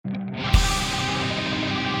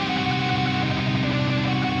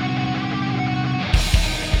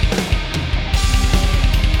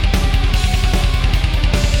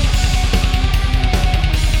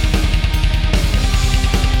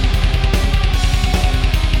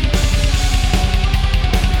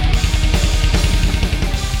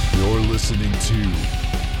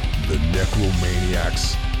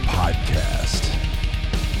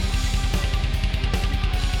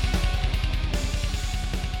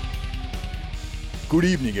Good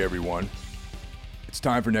evening, everyone. It's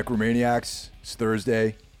time for Necromaniacs. It's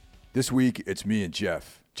Thursday. This week, it's me and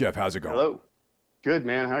Jeff. Jeff, how's it going? Hello. Good,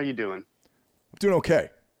 man. How are you doing? I'm doing okay.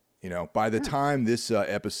 You know, by the time this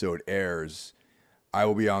episode airs, I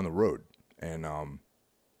will be on the road. And,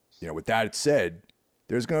 with that said,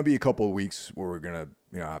 there's going to be a couple of weeks where we're going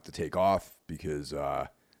to, have to take off because I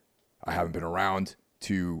haven't been around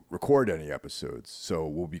to record any episodes. So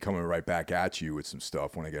we'll be coming right back at you with some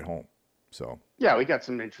stuff when I get home. So yeah, we got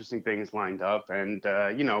some interesting things lined up, and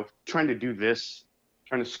trying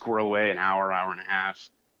to squirrel away an hour and a half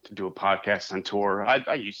to do a podcast on tour.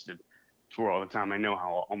 I used to tour all the time. I know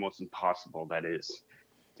how almost impossible that is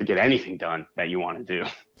to get anything done that you want to do.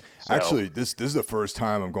 So, actually, this is the first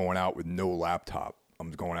time I'm going out with no laptop.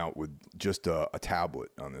 I'm going out with just a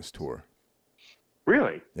tablet on this tour.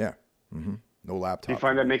 Really? Yeah. Mm-hmm. No laptop. Do you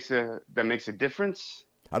find that makes a difference?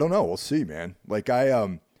 I don't know. We'll see, man. Like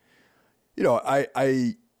I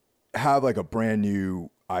have like a brand new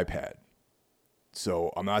iPad.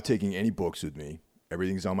 So I'm not taking any books with me.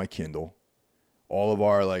 Everything's on my Kindle. All of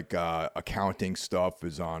our accounting stuff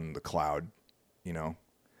is on the cloud,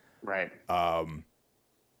 Right.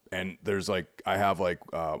 And there's I have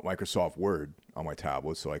Microsoft Word on my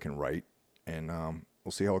tablet so I can write, and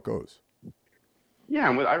we'll see how it goes. Yeah,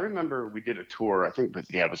 and I remember we did a tour. I think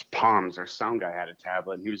it was Palms. Our sound guy had a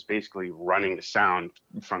tablet, and he was basically running the sound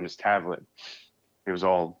from his tablet. It was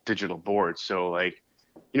all digital boards, so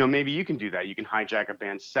maybe you can do that. You can hijack a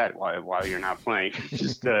band's set while you're not playing,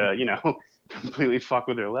 just completely fuck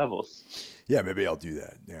with their levels. Yeah, maybe I'll do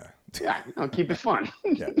that. Yeah. Yeah, keep it fun.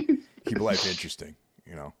 Yeah, keep life interesting.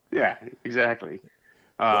 Yeah, exactly.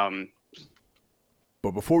 But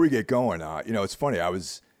before we get going, it's funny. I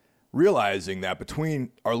was realizing that between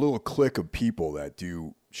our little clique of people that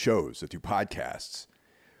do shows, that do podcasts,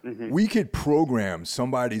 mm-hmm. we could program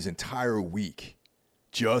somebody's entire week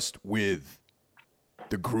just with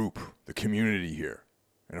the group, the community here.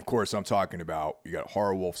 And of course, I'm talking about, you got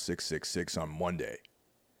Horror Wolf 666 on Monday.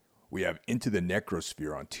 We have Into the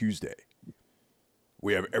Necrosphere on Tuesday.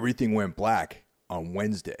 We have Everything Went Black on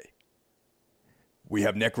Wednesday. We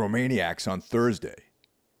have Necromaniacs on Thursday.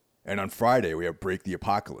 And on Friday, we have Break the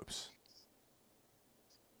Apocalypse.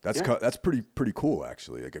 That's pretty cool,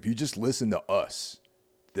 actually. Like, if you just listen to us,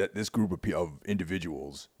 this group of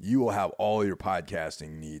individuals, you will have all your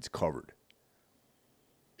podcasting needs covered.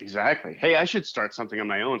 Exactly. Hey, I should start something on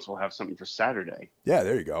my own, so we'll have something for Saturday. Yeah,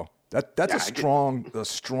 there you go. That's a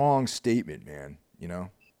strong statement, man.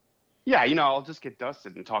 Yeah, I'll just get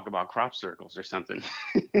dusted and talk about crop circles or something.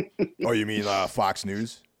 Oh, you mean Fox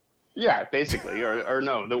News? Yeah, basically, or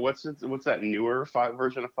no, what's that newer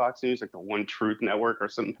version of Fox News, like the One Truth Network or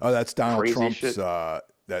something? Oh, that's Donald Trump's. Shit.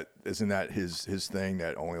 That isn't that his thing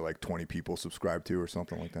that only 20 people subscribe to or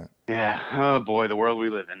something like that. Yeah. Oh boy, the world we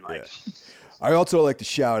live in, Mike. Yeah. I also like to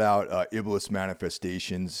shout out Iblis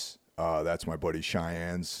Manifestations. That's my buddy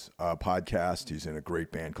Cheyenne's podcast. He's in a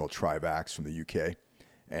great band called Trivax from the UK,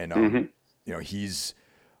 and he's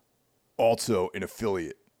also an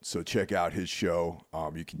affiliate. So check out his show.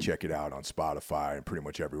 You can check it out on Spotify and pretty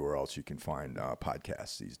much everywhere else you can find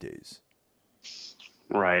podcasts these days.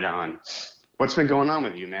 Right on. What's been going on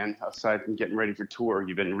with you, man? Aside from getting ready for tour,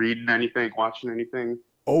 you been reading anything, watching anything?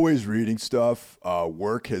 Always reading stuff.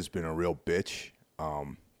 Work has been a real bitch.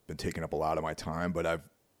 Been taking up a lot of my time, but I've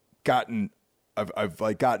gotten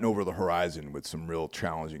over the horizon with some real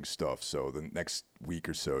challenging stuff. So the next week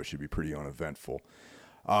or so should be pretty uneventful.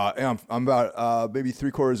 And I'm about maybe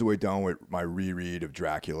 3/4 of the way done with my reread of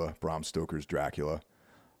Dracula, Bram Stoker's Dracula.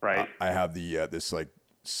 Right. I have the this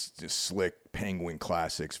slick Penguin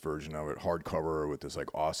Classics version of it, hardcover with this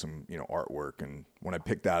awesome artwork. And when I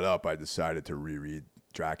picked that up, I decided to reread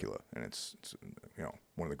Dracula, and it's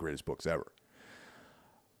one of the greatest books ever.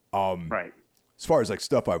 Right. As far as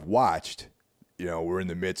stuff I've watched, we're in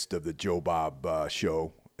the midst of the Joe Bob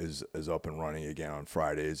show. Is up and running again on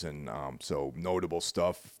Fridays, and so notable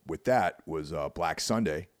stuff with that was Black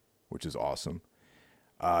Sunday, which is awesome.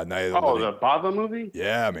 The Bava movie?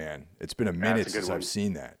 Yeah, man, it's been a minute since I've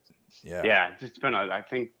seen that. Yeah, it's been I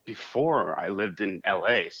think before I lived in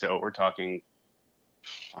LA, so we're talking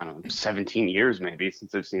 17 years maybe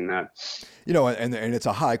since I've seen that. And it's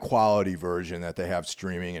a high quality version that they have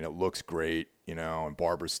streaming, and it looks great. And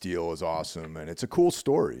Barbara Steele is awesome, and it's a cool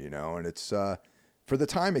story. And it's. For the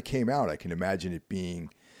time it came out, I can imagine it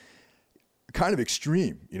being kind of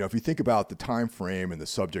extreme. If you think about the time frame and the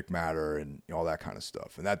subject matter and all that kind of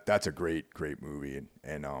stuff. And that's a great movie.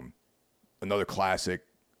 And another classic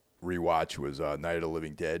rewatch was Night of the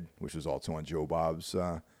Living Dead, which was also on Joe Bob's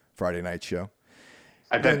Friday night show.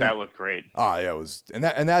 I bet that looked great. Yeah, it was. And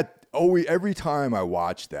that every time I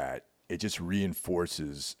watch that, it just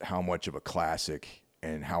reinforces how much of a classic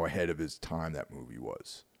and how ahead of his time that movie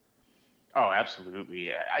was. Oh, absolutely.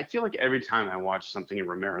 Yeah. I feel like every time I watch something in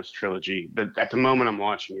Romero's trilogy, but at the moment I'm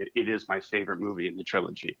watching it, it is my favorite movie in the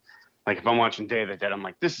trilogy. Like if I'm watching Day of the Dead, I'm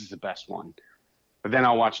like, this is the best one. But then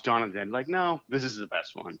I'll watch Dawn of the Dead, like, no, this is the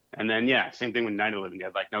best one. And then yeah, same thing with Night of the Living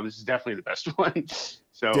Dead, like, no, this is definitely the best one.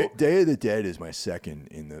 So Day of the Dead is my second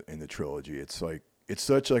in the trilogy. It's like it's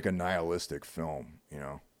such like a nihilistic film, you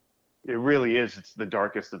know. it really is. It's the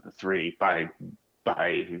darkest of the three by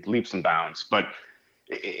leaps and bounds. But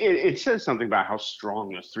it says something about how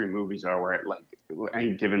strong those three movies are. Where at like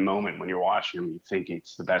any given moment when you're watching them, you think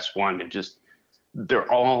it's the best one.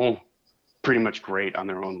 They're all pretty much great on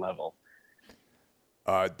their own level.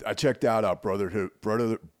 I checked out Brotherhood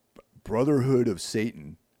of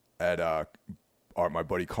Satan at my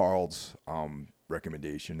buddy Carl's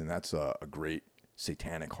recommendation, and that's a great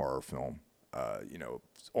satanic horror film. You know,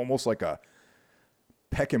 it's almost like a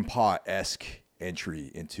Peckinpah-esque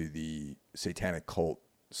entry into the satanic cult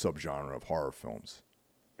subgenre of horror films.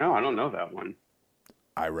 No, I don't know that one.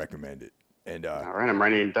 I recommend it. And all right, I'm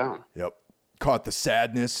writing it down. Yep. Caught the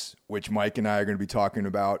Sadness, which Mike and I are going to be talking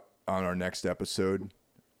about on our next episode.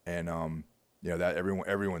 And you know, that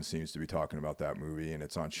everyone seems to be talking about that movie, and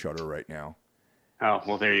it's on Shudder right now. Oh,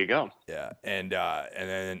 well, there you go. Yeah. And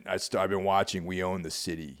then I've been watching We Own the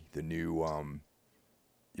City, the new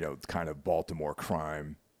you know, kind of Baltimore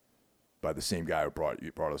crime by the same guy who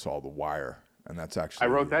brought us all The Wire. And that's actually I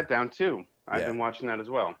wrote that down too. I've been watching that as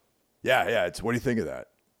well. Yeah. What do you think of that?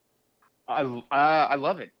 I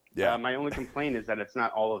love it. Yeah. My only complaint is that it's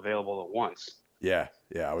not all available at once. Yeah.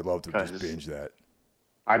 I would love to just binge that.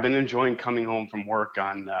 I've been enjoying coming home from work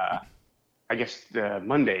on, I guess,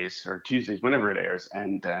 Mondays or Tuesdays, whenever it airs,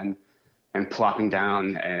 and plopping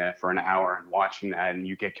down for an hour and watching that, and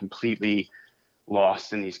you get completely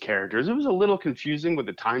lost in these characters. It was a little confusing with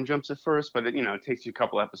the time jumps at first, but it takes you a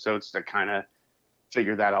couple episodes to kind of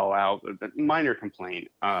figure that all out. But minor complaint.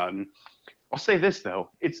 I'll say this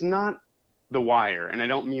though, it's not The Wire, and I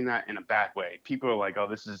don't mean that in a bad way. People are like, "Oh,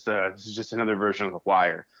 this is just another version of The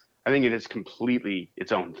Wire." I think it is completely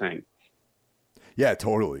its own thing. Yeah,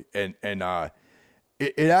 totally. And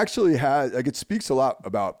it actually has, like, it speaks a lot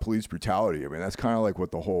about police brutality. I mean, that's kind of like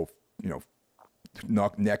what the whole,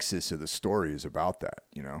 nexus of the story is about. That,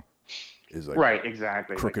 is like right,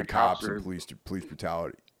 exactly, crooked like cops and police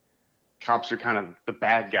brutality. Cops are kind of the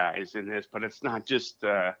bad guys in this, but it's not just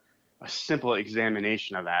a simple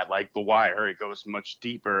examination of that. Like The Wire, it goes much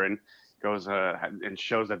deeper and goes and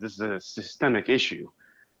shows that this is a systemic issue.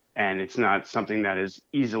 And it's not something that is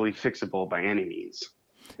easily fixable by any means.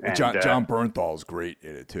 And John Bernthal's great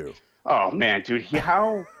in it too. Oh man, dude,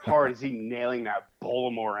 how hard is he nailing that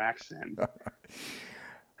Baltimore accent?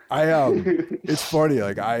 It's funny.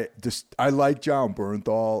 Like I like John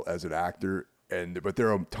Bernthal as an actor, but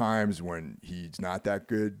there are times when he's not that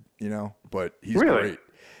good, But he's really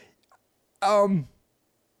great.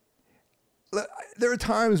 There are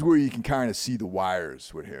times where you can kind of see the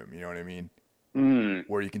wires with him. You know what I mean?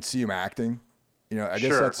 Where you can see him acting, I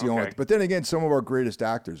guess that's the only. But then again, some of our greatest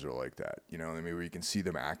actors are like that, what I mean? Where you can see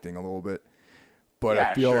them acting a little bit. But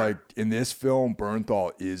I feel like in this film,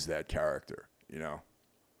 Bernthal is that character,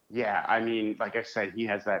 Yeah, I mean, like I said, he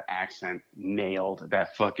has that accent nailed.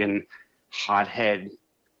 That fucking hothead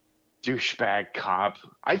douchebag cop.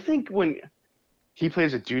 I think when he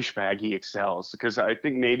plays a douchebag, he excels, because I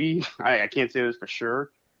think maybe I can't say this for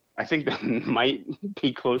sure. I think that might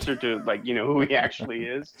be closer to who he actually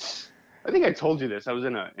is. I think I told you this. I was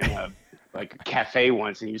in a like a cafe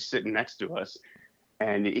once, and he was sitting next to us,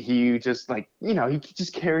 and he just he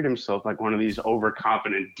just carried himself like one of these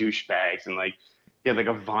overconfident douchebags, and he had like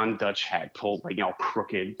a Von Dutch hat pulled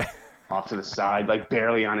crooked off to the side, like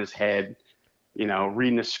barely on his head,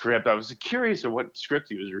 reading a script. I was curious of what script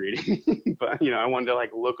he was reading, but I wanted to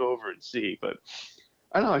look over and see, but.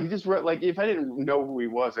 I don't know. He just wrote, if I didn't know who he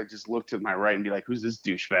was, I just looked to my right and be like, "Who's this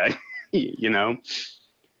douchebag?"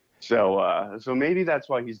 So maybe that's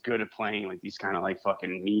why he's good at playing these kind of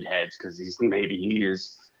fucking meatheads, because he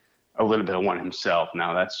is a little bit of one himself.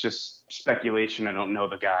 Now that's just speculation. I don't know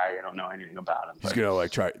the guy. I don't know anything about him. He's gonna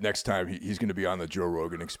try next time. He's gonna be on the Joe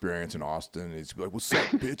Rogan Experience in Austin, and he's gonna be like, "What's up,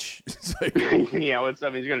 bitch?" It's like, yeah, what's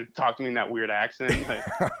up? He's gonna talk to me in that weird accent.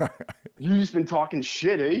 You just been talking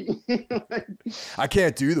shit, eh? I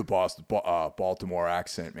can't do the Baltimore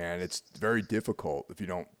accent, man. It's very difficult if you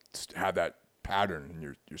don't have that pattern in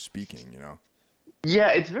your speaking, Yeah,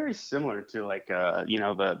 it's very similar to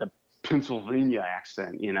the Pennsylvania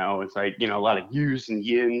accent. It's a lot of yous and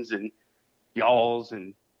yins and y'alls,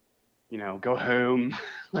 and go home,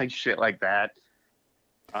 like shit like that.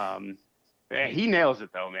 He nails it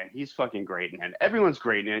though, man. He's fucking great in it. Everyone's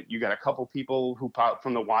great in it. You got a couple people who pop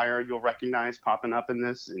from The Wire you'll recognize popping up in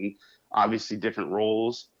this, and obviously different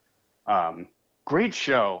roles. Great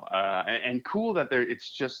show, and cool that it's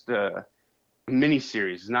just a mini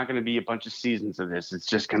series. It's not going to be a bunch of seasons of this. It's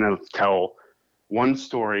just going to tell one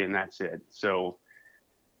story and that's it. So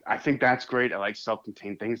I think that's great. I like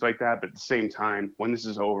self-contained things like that, but at the same time, when this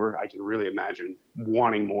is over, I can really imagine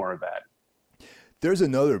wanting more of that. There's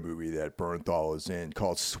another movie that Bernthal is in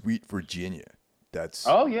called Sweet Virginia. That's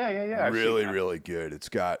yeah. Really, really good. It's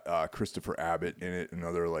got Christopher Abbott in it,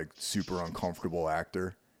 another like super uncomfortable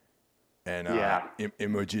actor, and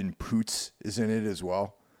Imogen Poots is in it as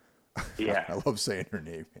well. Yeah, I love saying her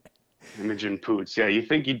name. Imogen Poots. Yeah, you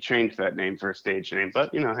think you'd change that name for a stage name,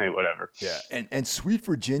 but hey, whatever. Yeah, and Sweet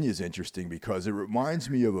Virginia is interesting because it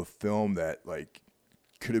reminds me of a film that like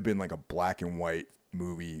could have been like a black and white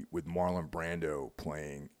movie with Marlon Brando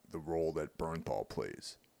playing the role that Bernthal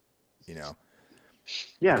plays.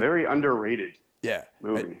 Yeah, very underrated. Yeah,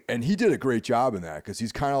 movie. And he did a great job in that because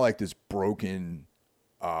he's kind of like this broken.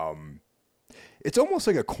 It's almost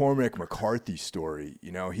like a Cormac McCarthy story,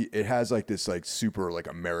 It has like this like super like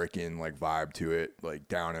American like vibe to it, like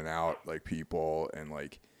down and out like people, and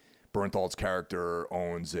like Bernthal's character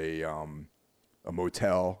owns a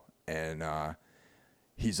motel, and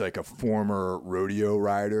he's like a former rodeo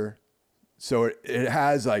rider. So it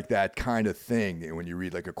has like that kind of thing. And when you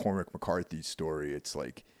read like a Cormac McCarthy story, it's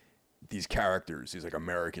like these characters, these like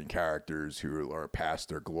American characters who are past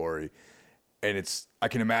their glory. And I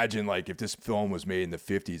can imagine like if this film was made in the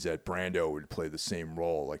 50s that Brando would play the same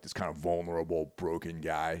role, like this kind of vulnerable, broken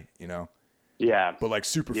guy, Yeah. But like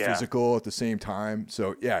super physical at the same time.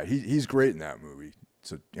 So yeah, he's great in that movie.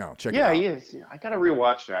 So, check it Yeah, out. he is. I got to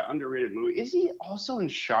rewatch that underrated movie. Is he also in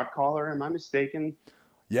Shot Caller? Am I mistaken?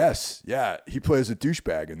 Yes. Yeah. He plays a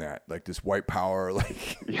douchebag in that, like this white power,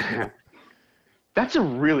 like. Yeah. That's a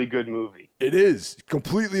really good movie. It is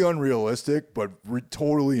completely unrealistic, but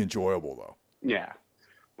totally enjoyable though. Yeah.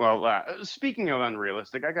 Well, speaking of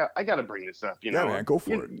unrealistic, I got to bring this up. Yeah, man, go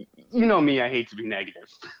for it. You know me, I hate to be negative.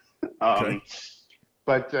 Okay.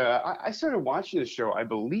 But I started watching the show, I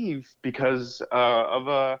believe, because of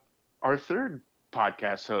our third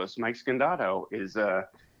podcast host, Mike Scandato, is a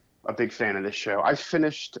big fan of this show. I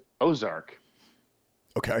finished Ozark.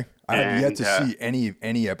 Okay. I have yet to see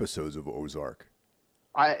any episodes of Ozark.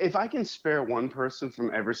 If I can spare one person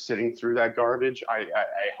from ever sitting through that garbage, I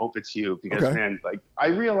hope it's you. Because, man, like I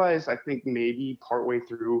realized, I think maybe partway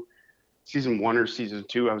through season 1 or season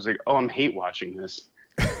 2, I was like, oh, I'm hate watching this.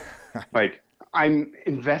 Like, I'm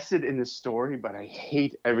invested in this story, but I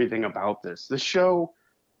hate everything about this. The show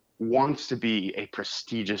wants to be a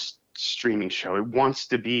prestigious streaming show. It wants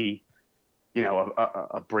to be,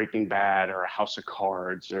 a Breaking Bad or a House of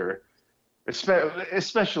Cards, or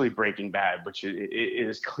especially Breaking Bad, which it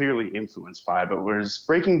is clearly influenced by. But whereas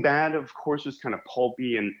Breaking Bad, of course, was kind of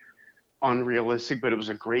pulpy and unrealistic, but it was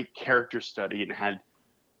a great character study and had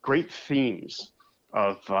great themes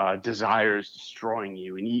of desires destroying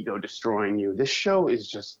you and ego destroying you. This show is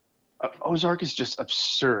just, Ozark is just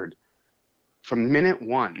absurd from minute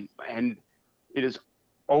one. And it is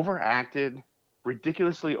overacted,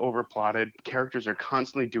 ridiculously overplotted. Characters are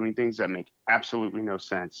constantly doing things that make absolutely no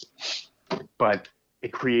sense. But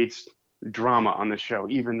it creates drama on the show,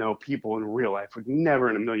 even though people in real life would never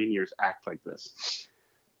in a million years act like this.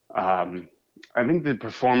 I think the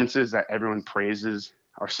performances that everyone praises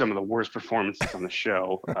are some of the worst performances on the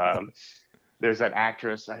show. There's that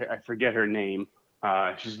actress, I forget her name.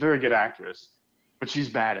 She's a very good actress, but she's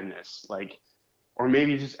bad in this. Like, or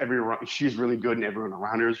maybe just she's really good and everyone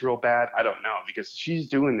around her is real bad. I don't know, because she's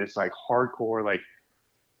doing this like hardcore, like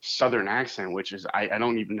Southern accent, which is, I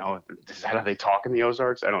don't even know, is that how they talk in the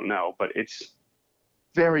Ozarks? I don't know, but it's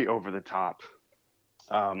very over the top.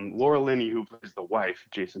 Laura Linney, who plays the wife,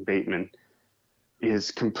 Jason Bateman,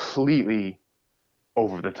 is completely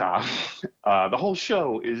over the top. The whole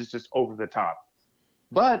show is just over the top.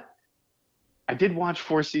 But I did watch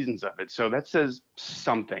 4 seasons of it, so that says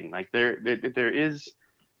something. Like it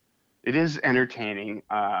is entertaining.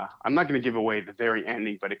 I'm not going to give away the very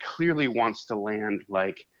ending, but it clearly wants to land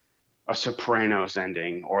like a Sopranos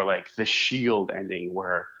ending or like The Shield ending,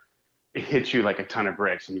 where it hits you like a ton of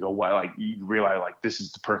bricks and you go, well, like you realize like this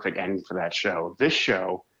is the perfect ending for that show. This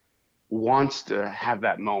show wants to have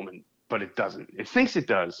that moment, but it doesn't. It thinks it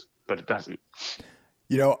does, but it doesn't.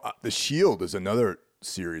 The Shield is another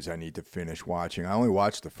series I need to finish watching. I only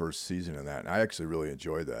watched the first season of that, and I actually really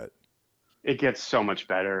enjoyed that. It gets so much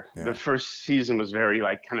better. Yeah. The first season was very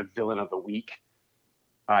like kind of villain of the week,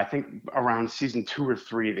 I think around season 2 or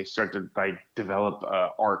 3, they start to like develop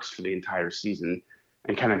arcs for the entire season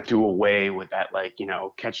and kind of do away with that, like,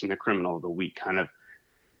 catching the criminal of the week kind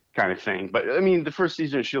of thing. But I mean, the first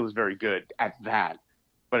season of Shield is very good at that,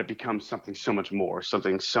 but it becomes something so much more,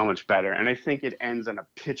 something so much better. And I think it ends on a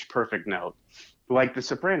pitch perfect note, like The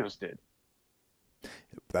Sopranos did.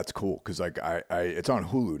 That's cool because like it's on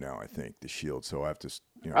Hulu now. I think The Shield, so I have to,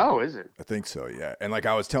 Oh, is it? I think so, yeah. And like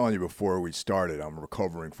I was telling you before we started, I'm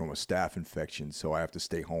recovering from a staph infection, so I have to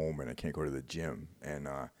stay home and I can't go to the gym. And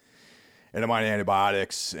I'm on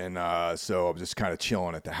antibiotics, and so I'm just kind of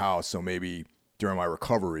chilling at the house. So maybe during my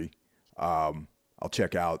recovery, I'll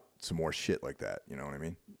check out some more shit like that. You know what I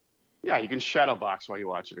mean? Yeah, you can shadow box while you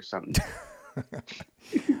watch it or something.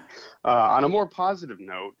 On a more positive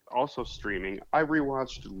note, also streaming, I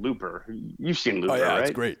rewatched Looper. You've seen Looper, Oh yeah, right?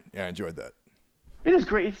 it's great. Yeah, I enjoyed that. It is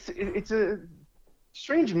great. It's a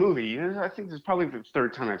strange movie. I think this is probably the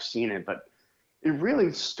third time I've seen it, but it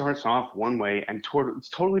really starts off one way and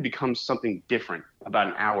totally becomes something different about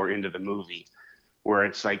an hour into the movie, where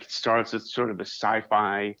it's like it starts as sort of a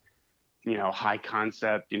sci-fi, high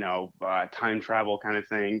concept, time travel kind of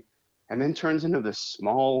thing, and then turns into this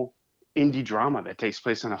small indie drama that takes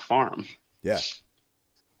place on a farm. Yeah.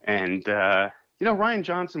 And Ryan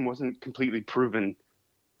Johnson wasn't completely proven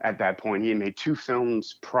at that point. He had made 2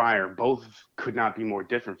 films prior. Both could not be more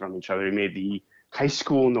different from each other. He made the high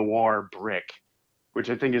school noir Brick, which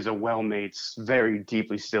I think is a well-made, very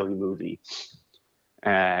deeply silly movie.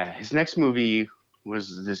 His next movie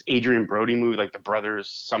was this Adrian Brody movie, like The Brothers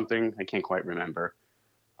something. I can't quite remember.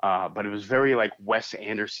 But it was very like Wes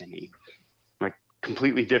Anderson-y, like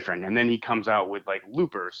completely different. And then he comes out with like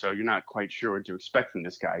Looper, so you're not quite sure what to expect from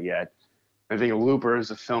this guy yet. I think Looper is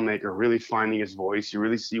a filmmaker really finding his voice. You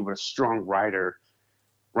really see what a strong writer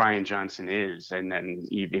Ryan Johnson is. And then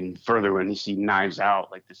even further when you see Knives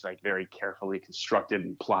Out, like this like very carefully constructed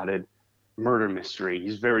and plotted murder mystery.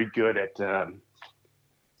 He's very good at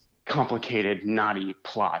complicated, knotty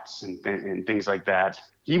plots and things like that.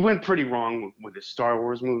 He went pretty wrong with his Star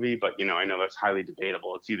Wars movie, but I know that's highly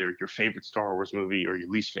debatable. It's either your favorite Star Wars movie or your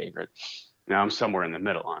least favorite. Now I'm somewhere in the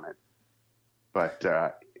middle on it. But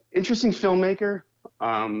interesting filmmaker,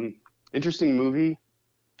 interesting movie.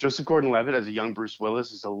 Joseph Gordon-Levitt as a young Bruce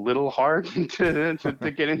Willis is a little hard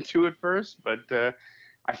to get into at first, but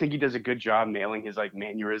I think he does a good job nailing his like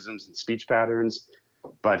mannerisms and speech patterns.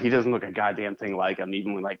 But he doesn't look a goddamn thing like him,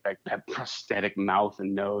 even with like that prosthetic mouth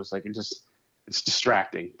and nose. Like it's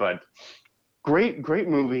distracting. But great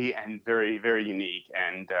movie and very, very unique.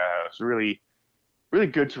 And it's really, really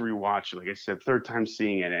good to rewatch. Like I said, third time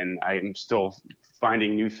seeing it, and I'm still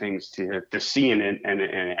finding new things to see in it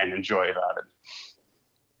and enjoy about it.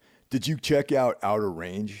 Did you check out Outer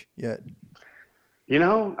Range yet?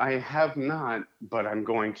 I have not, but I'm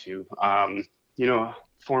going to.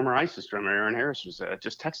 Former ISIS drummer Aaron Harris was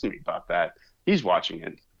just texting me about that. He's watching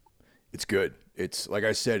it. It's good. It's like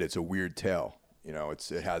I said, it's a weird tale.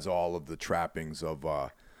 It has all of the trappings of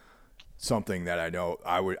something that I know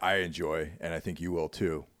I enjoy, and I think you will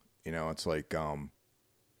too. It's like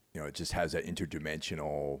it just has that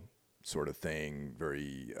interdimensional sort of thing,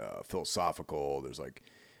 very philosophical. There's like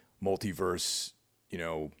multiverse,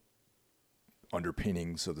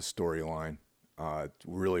 underpinnings of the storyline.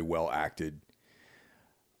 Really well acted.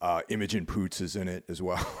 Imogen Poots is in it as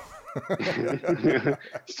well.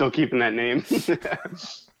 Still keeping that name.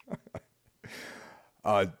 That's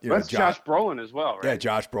Josh Brolin as well, right? Yeah,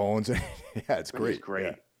 Josh Brolin's in it. Yeah, it's great. He's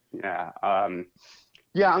great. Yeah.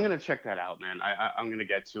 Yeah, I'm gonna check that out, man. I'm gonna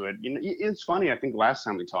get to it. It's funny. I think last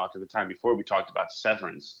time we talked, or the time before, we talked about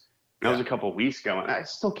Severance. That was a couple of weeks ago, and I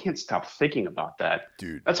still can't stop thinking about that.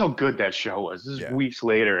 Dude, that's how good that show was. This is weeks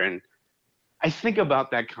later, and I think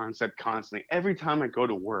about that concept constantly. Every time I go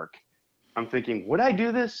to work, I'm thinking, would I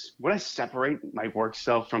do this? Would I separate my work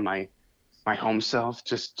self from my home self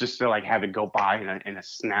just to like have it go by in a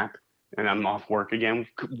snap and I'm off work again?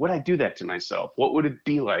 Would I do that to myself? What would it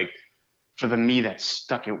be like for the me that's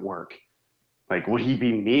stuck at work? Like, would he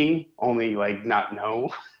be me, only like not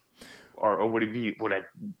know? Or would I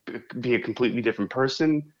be a completely different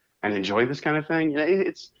person and enjoy this kind of thing?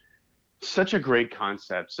 It's such a great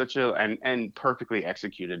concept, and perfectly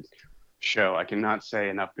executed show. I cannot say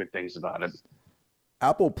enough good things about it.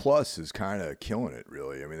 Apple Plus is kind of killing it,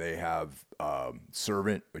 really. I mean, they have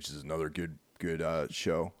Servant, which is another good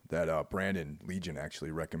show that Brandon Legion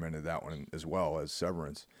actually recommended that one as well as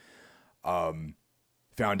Severance.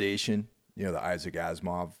 Foundation, the Isaac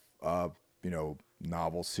Asimov,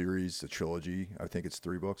 novel series, the trilogy. I think it's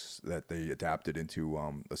 3 books that they adapted into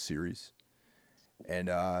a series.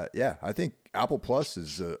 And I think Apple Plus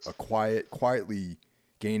is a quietly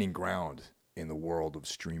gaining ground in the world of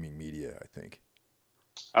streaming media, I think.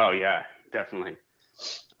 Oh yeah, definitely.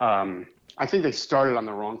 I think they started on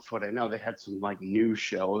the wrong foot. I know they had some like news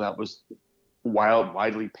show that was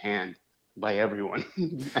widely panned by everyone,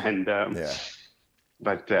 and Yeah.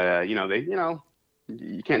 but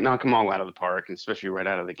you can't knock them all out of the park, and especially right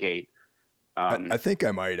out of the gate. I think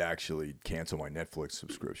I might actually cancel my Netflix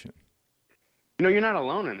subscription. You're not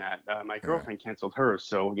alone in that. My Yeah. girlfriend canceled hers,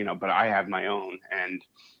 so but I have my own, and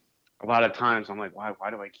a lot of times I'm like, why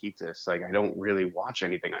do I keep this? Like, I don't really watch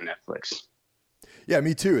anything on Netflix. Yeah,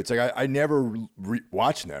 me too. It's like I never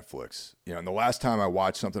watch Netflix. And the last time I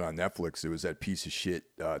watched something on Netflix, it was that piece of shit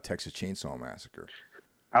Texas Chainsaw Massacre.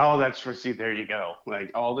 Oh, see, there you go. Like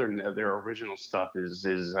all their original stuff is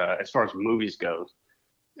as far as movies go,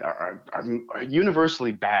 are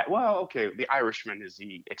universally bad. Well, okay, The Irishman is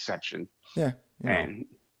the exception. Yeah, and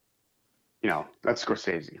that's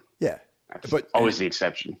Scorsese. Yeah, but always the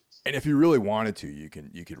exception. And if you really wanted to, you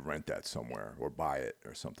could rent that somewhere or buy it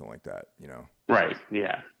or something like that. Right.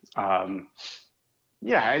 Yeah.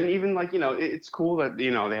 Yeah, and even like it's cool that they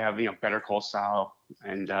have Better Call Saul,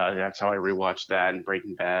 and that's how I rewatched that, and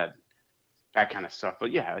Breaking Bad, that kind of stuff.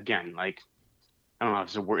 But yeah, again, like I don't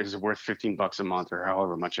know, is it worth $15 a month or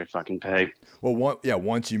however much I fucking pay? Well,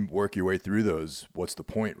 once you work your way through those, what's the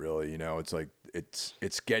point, really? It's like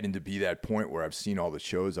it's getting to be that point where I've seen all the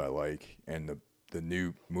shows I like, and the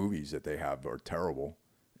new movies that they have are terrible,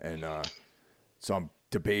 and so I'm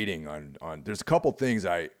debating on. There's a couple things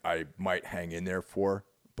I might hang in there for,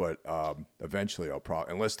 but eventually I'll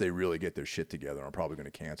probably, unless they really get their shit together, I'm probably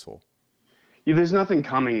going to cancel. Yeah, there's nothing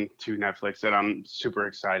coming to Netflix that I'm super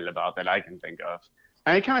excited about that I can think of.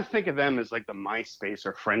 And I kind of think of them as like the MySpace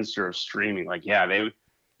or Friendster of streaming. Like, yeah,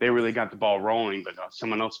 they really got the ball rolling, but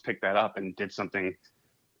someone else picked that up and did something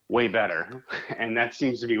way better. And that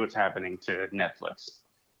seems to be what's happening to Netflix.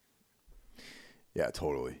 Yeah,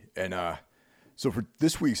 totally. And so for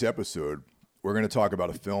this week's episode, we're going to talk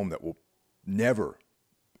about a film that will never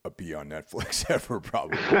be on Netflix ever,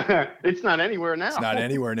 probably. It's not anywhere now. It's not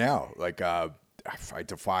anywhere now. Like, I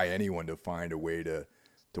defy anyone to find a way to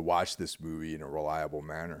watch this movie in a reliable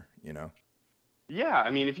manner, Yeah, I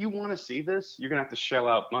mean, if you want to see this, you're going to have to shell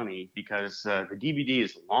out money because the DVD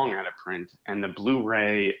is long out of print, and the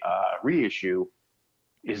Blu-ray reissue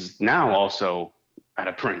is now also out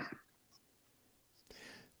of print.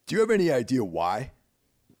 Do you have any idea why?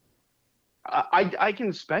 I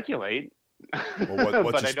can speculate. Well,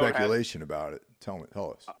 what's your speculation about it? Tell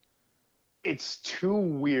us. It's too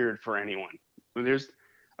weird for anyone. There's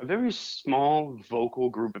a very small vocal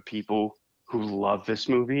group of people who love this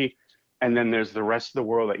movie, and then there's the rest of the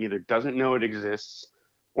world that either doesn't know it exists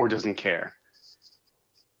or doesn't care.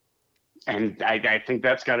 And I think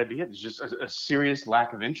that's got to be it. There's just a serious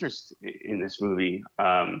lack of interest in this movie.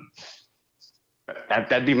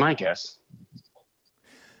 That'd be my guess.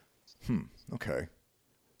 Okay.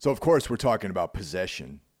 So, of course, we're talking about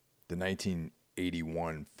Possession, the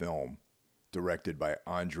 1981 film directed by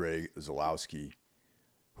Andrei Zulawski,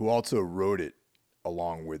 who also wrote it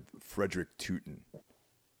along with Frederick Teuton.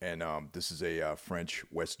 And this is a French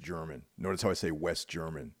West German. Notice how I say West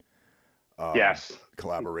German. Yes.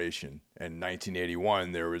 Collaboration. And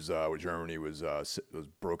 1981, there was Germany was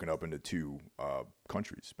broken up into two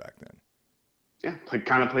countries back then. Yeah, it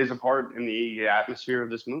kind of plays a part in the atmosphere of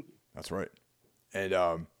this movie. That's right. And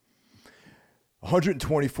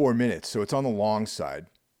 124 minutes, so it's on the long side.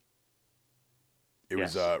 It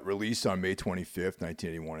was released on May 25th,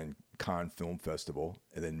 1981 in Cannes Film Festival,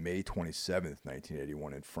 and then May 27th,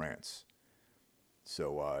 1981 in France.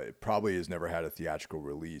 So it probably has never had a theatrical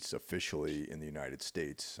release officially in the United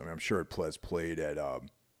States. I mean, I'm sure it has played at,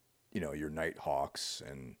 your Nighthawks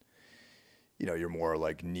and, your more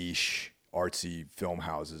like niche, artsy film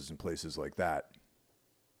houses and places like that.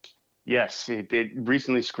 Yes, it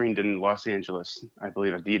recently screened in Los Angeles, I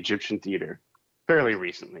believe, at the Egyptian Theater. Fairly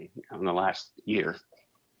recently, in the last year.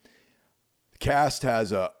 The cast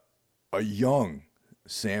has a young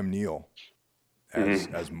Sam Neill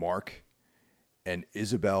as Mark, and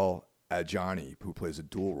Isabel Adjani, who plays a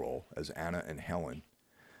dual role as Anna and Helen.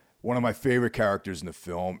 One of my favorite characters in the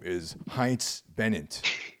film is Heinz Bennett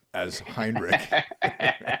as Heinrich.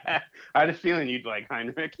 I had a feeling you'd like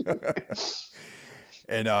Heinrich.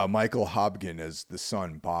 And Michael Hobgen as the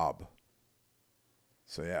son, Bob.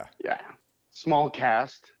 So, yeah. Yeah. Small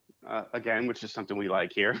cast, again, which is something we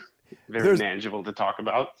like here. Very manageable to talk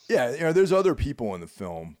about. Yeah, there's other people in the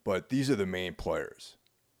film, but these are the main players,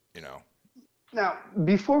 Now,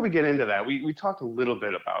 before we get into that, we talked a little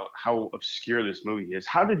bit about how obscure this movie is.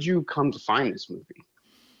 How did you come to find this movie?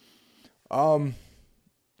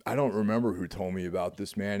 I don't remember who told me about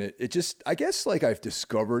this, man. It just, I guess like I've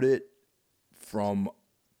discovered it from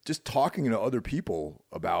just talking to other people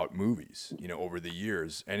about movies, over the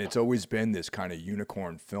years. And it's always been this kind of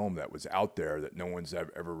unicorn film that was out there that no one's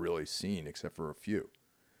ever really seen except for a few,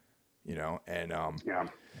 and, Yeah.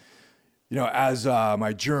 As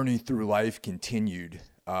my journey through life continued,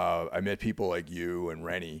 I met people like you and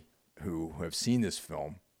Rennie who have seen this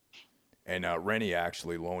film. And Rennie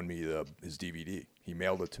actually loaned me his DVD. He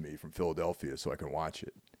mailed it to me from Philadelphia so I can watch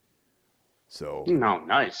it. So No,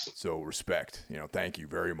 nice. So respect. Thank you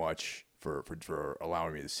very much for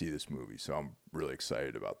allowing me to see this movie. So I'm really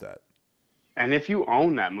excited about that. And if you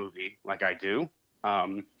own that movie, like I do,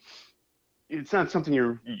 it's not something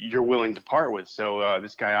you're willing to part with. So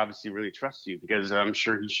this guy obviously really trusts you because I'm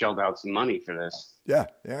sure he shelled out some money for this. Yeah,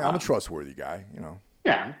 I'm a trustworthy guy.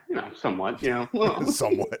 Yeah, somewhat.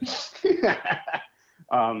 Somewhat.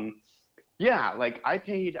 Yeah, like I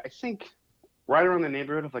paid, I think, right around the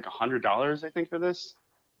neighborhood of like $100, I think, for this.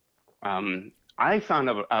 I found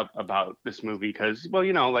out about this movie because, well,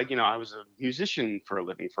 I was a musician for a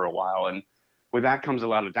living for a while, and with that comes a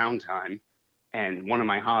lot of downtime. And one of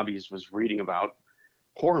my hobbies was reading about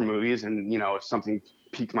horror movies, and if something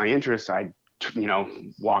piqued my interest, I'd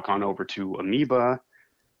walk on over to Amoeba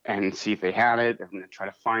and see if they had it and then try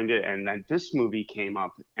to find it. And then this movie came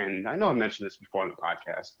up, and I know I mentioned this before on the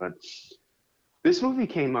podcast, but this movie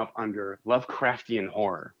came up under Lovecraftian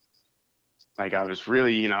horror. Like I was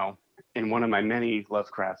really, in one of my many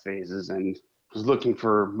Lovecraft phases and was looking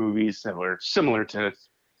for movies that were similar to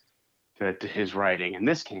his writing, and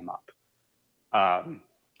this came up.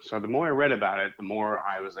 So the more I read about it, the more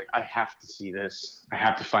I was like, I have to see this. I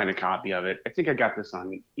have to find a copy of it. I think I got this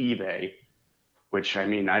on eBay, which, I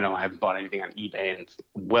haven't bought anything on eBay in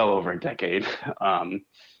well over a decade.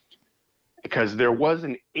 Because there was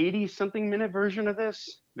an 80-something minute version of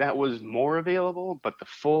this that was more available, but the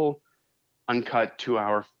full uncut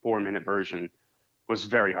 2-hour, 4-minute version was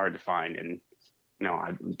very hard to find. And,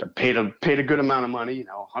 I paid a good amount of money,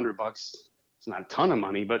 $100. It's not a ton of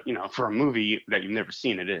money, but, for a movie that you've never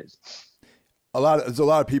seen, it is. There's a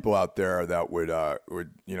lot of people out there that would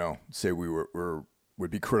say we would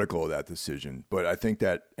be critical of that decision. But I think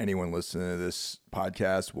that anyone listening to this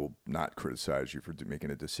podcast will not criticize you for making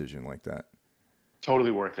a decision like that.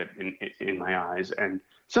 Totally worth it in my eyes. And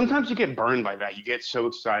sometimes you get burned by that. You get so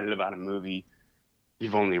excited about a movie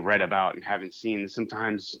you've only read about and haven't seen.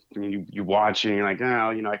 Sometimes you watch it and you're like,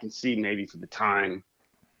 oh, I can see maybe for the time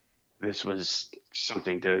this was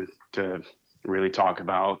something to really talk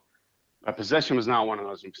about. Possession was not one of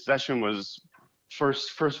those. And Possession was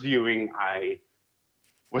first viewing. I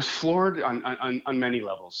was floored on many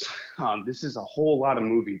levels. This is a whole lot of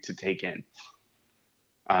movie to take in.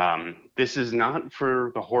 This is not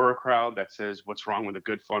for the horror crowd that says, what's wrong with a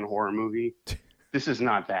good, fun horror movie? This is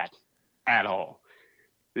not that at all.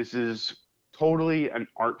 This is totally an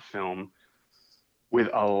art film with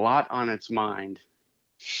a lot on its mind,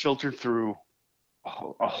 filtered through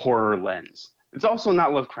a horror lens. It's also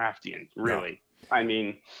not Lovecraftian, really.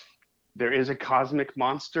 No. There is a cosmic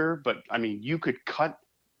monster, but you could cut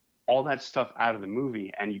all that stuff out of the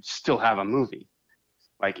movie and you'd still have a movie.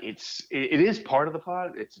 Like it is part of the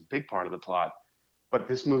plot. It's a big part of the plot, but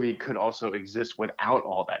this movie could also exist without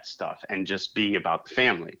all that stuff and just be about the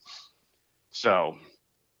family. So,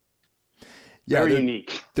 very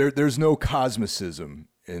unique. There's no cosmicism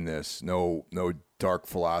in this. No dark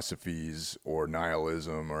philosophies or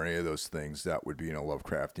nihilism or any of those things that would be in a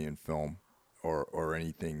Lovecraftian film or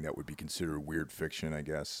anything that would be considered weird fiction, I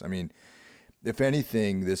guess. If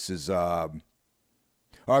anything, this is.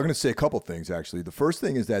 I'm going to say a couple things, actually. The first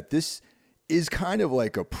thing is that this is kind of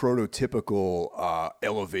like a prototypical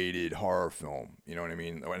elevated horror film. You know what I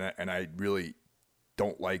mean? And I really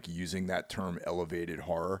don't like using that term, elevated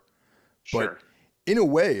horror. Sure. But in a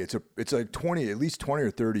way, it's like at least 20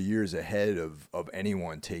 or 30 years ahead of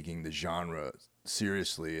anyone taking the genre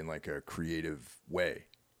seriously in like a creative way.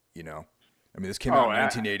 This came out in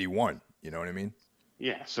 1981. You know what I mean?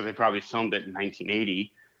 Yeah. So they probably filmed it in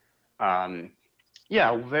 1980.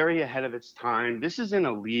 Yeah, very ahead of its time. This is in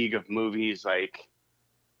a league of movies like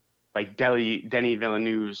Denis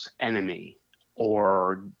Villeneuve's Enemy,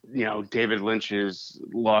 or David Lynch's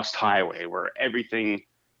Lost Highway, where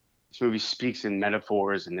this movie speaks in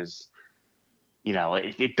metaphors and is,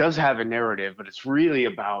 it does have a narrative, but it's really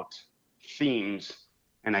about themes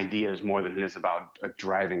and ideas more than it is about a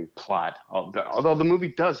driving plot. Although the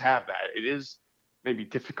movie does have that, it is maybe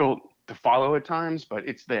difficult to follow at times, but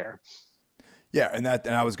it's there. Yeah, and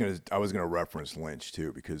I was gonna reference Lynch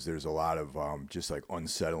too, because there's a lot of just like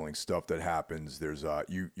unsettling stuff that happens. There's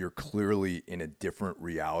you're clearly in a different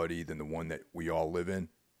reality than the one that we all live in.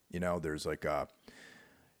 You know, there's like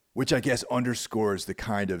which I guess underscores the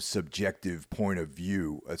kind of subjective point of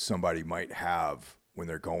view that somebody might have when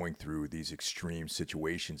they're going through these extreme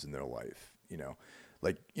situations in their life. You know,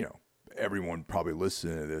 like, you know, everyone probably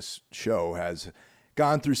listening to this show has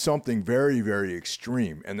gone through something very, very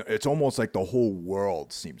extreme, and it's almost like the whole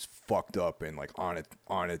world seems fucked up and like on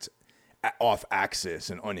its off axis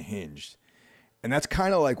and unhinged. And that's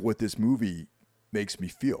kind of like what this movie makes me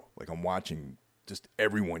feel. Like I'm watching just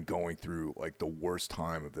everyone going through like the worst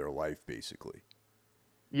time of their life, basically.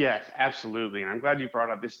 Yes, absolutely. And I'm glad you brought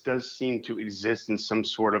up, this does seem to exist in some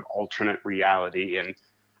sort of alternate reality. And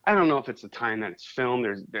I don't know if it's the time that it's filmed.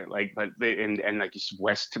 And like it's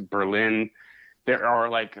West Berlin. There are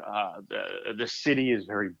like the city is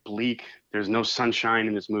very bleak. There's no sunshine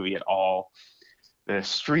in this movie at all. The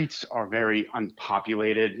streets are very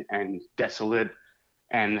unpopulated and desolate.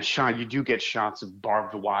 And you do get shots of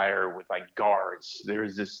barbed wire with like guards.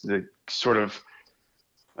 There's the sort of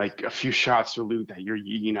like a few shots to allude that you're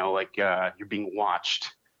being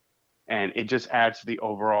watched, and it just adds to the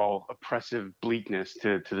overall oppressive bleakness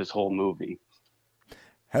to this whole movie.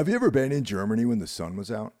 Have you ever been in Germany when the sun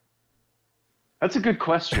was out? That's a good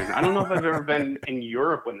question. I don't know if I've ever been in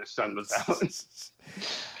Europe when the sun was out.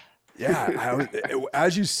 Yeah,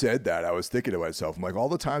 as you said that, I was thinking to myself, I'm like, all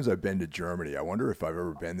the times I've been to Germany, I wonder if I've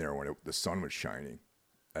ever been there when the sun was shining.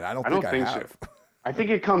 And I don't think I have. So. I think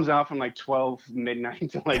it comes out from like 12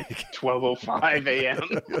 midnight to like 12:05 a.m.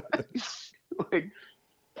 Like,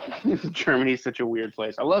 Germany's such a weird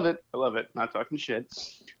place. I love it. Not talking shit,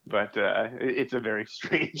 but it's a very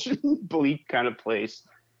strange, bleak kind of place.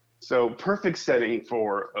 So perfect setting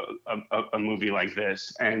for a movie like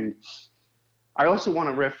this. And I also want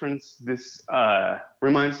to reference this.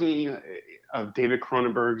 Reminds me of David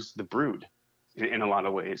Cronenberg's The Brood in a lot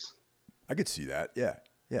of ways. I could see that. Yeah.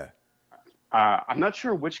 I'm not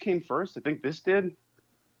sure which came first. I think this did.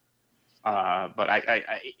 But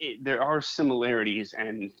there are similarities,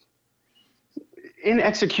 and in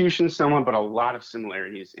execution somewhat, but a lot of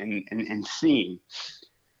similarities in theme.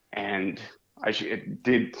 And I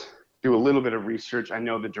did do a little bit of research. I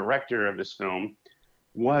know the director of this film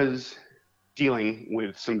was dealing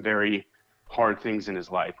with some very hard things in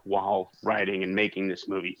his life while writing and making this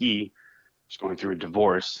movie. He was going through a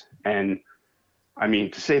divorce, and I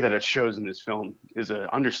mean, to say that it shows in this film is an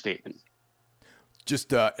understatement.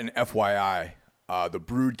 Just an FYI, The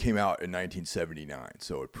Brood came out in 1979,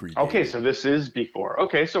 so it predated. Okay, so this is before.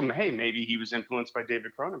 Okay, so hey, maybe he was influenced by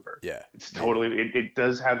David Cronenberg. Yeah. It's totally, it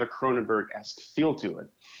does have a Cronenberg-esque feel to it.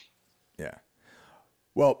 Yeah.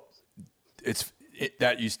 Well,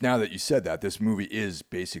 now that you said that, this movie is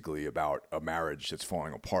basically about a marriage that's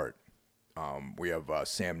falling apart. We have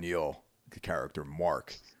Sam Neill, the character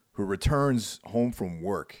Mark, who returns home from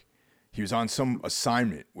work. He was on some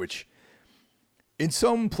assignment, which in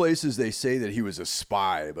some places they say that he was a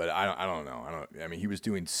spy, but I don't know. I mean, he was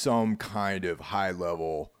doing some kind of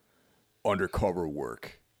high-level undercover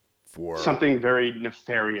work for something very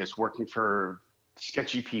nefarious, working for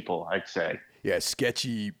sketchy people, I'd say. Yeah,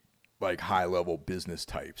 sketchy, like high-level business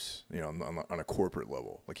types, you know, on a corporate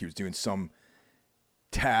level. Like he was doing some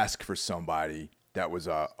task for somebody that was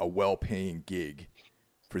a well-paying gig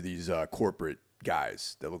for these corporate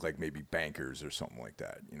guys that look like maybe bankers or something like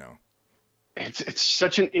that, you know. It's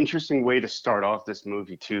such an interesting way to start off this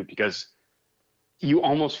movie too, because you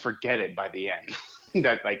almost forget it by the end.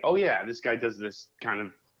 That like, oh yeah, this guy does this kind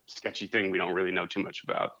of sketchy thing we don't really know too much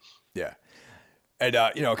about. Yeah. And,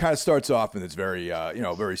 you know, it kind of starts off in this very,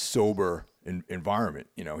 very sober environment.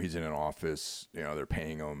 You know, he's in an office, you know, they're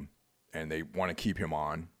paying him and they want to keep him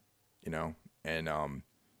on, you know, and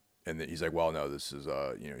then he's like, well, no, this is,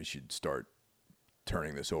 you should start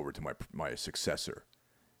turning this over to my successor.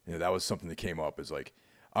 You know, that was something that came up as like,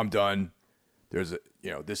 I'm done. There's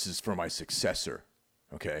this is for my successor.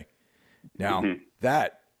 Okay. Now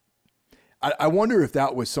that, I wonder if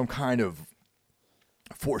that was some kind of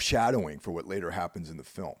foreshadowing for what later happens in the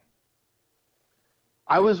film.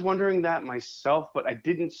 I was wondering that myself, but I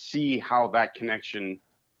didn't see how that connection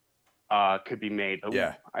could be made. But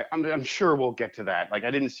yeah, I'm sure we'll get to that. Like, I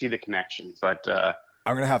didn't see the connection, but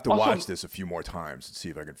I'm gonna have to watch this a few more times and see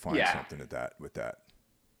if I can find something with that.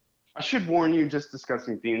 I should warn you, just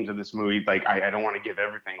discussing themes of this movie. Like, I don't want to give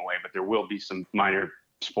everything away, but there will be some minor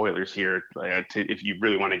spoilers here. If you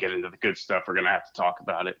really want to get into the good stuff, we're gonna have to talk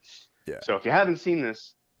about it. Yeah. So if you haven't seen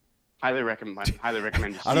this, highly recommend. I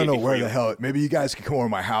don't know where the hell. Maybe you guys can come over to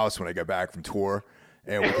my house when I get back from tour,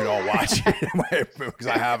 and we can all watch it because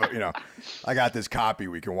I have I got this copy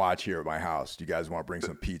we can watch here at my house. Do you guys want to bring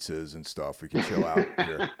some pizzas and stuff? We can chill out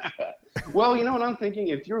here. Well, you know what I'm thinking?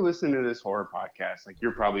 If you're listening to this horror podcast, like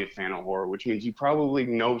you're probably a fan of horror, which means you probably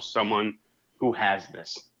know someone who has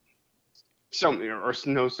this. Who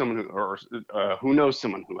knows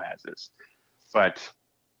someone who has this. But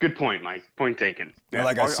good point, Mike. Point taken. Yeah,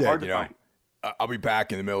 like I said, I'll be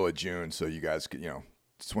back in the middle of June, so you guys could,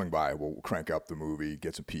 swing by. We'll crank up the movie,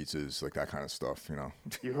 get some pizzas, like that kind of stuff,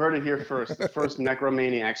 You heard it here first. The first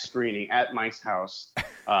Necromaniacs screening at Mike's house.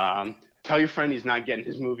 Tell your friend he's not getting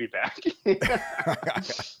his movie back.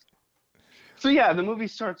 So yeah, the movie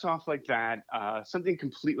starts off like that. Something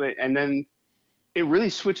completely, and then it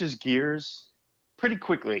really switches gears pretty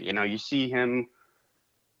quickly. You see him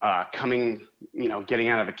coming, getting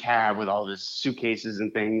out of a cab with all his suitcases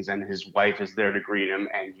and things, and his wife is there to greet him,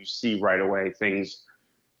 and you see right away things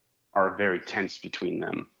are very tense between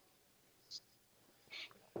them.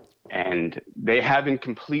 And they haven't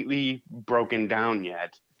completely broken down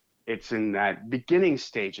yet. It's in that beginning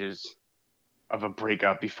stages of a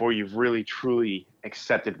breakup before you've really truly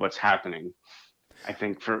accepted what's happening, I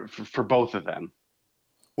think, for both of them.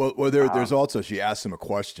 Well, there's also, she asked him a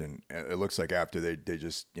question. It looks like after they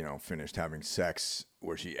just, finished having sex,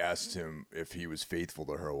 where she asked him if he was faithful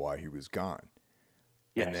to her while he was gone.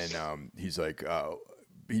 Yes. And then he's like,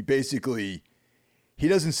 he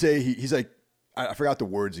doesn't say, he's like, I forgot the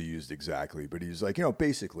words he used exactly, but he's like,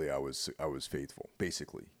 basically I was faithful,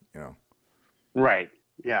 basically, Right.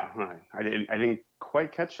 Yeah. I didn't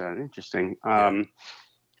quite catch that. Interesting.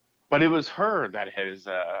 But it was her that has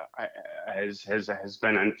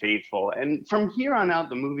been unfaithful, and from here on out,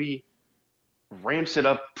 the movie ramps it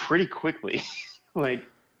up pretty quickly. There's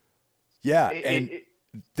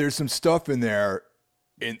some stuff in there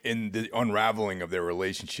in the unraveling of their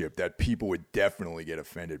relationship that people would definitely get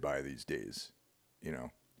offended by these days,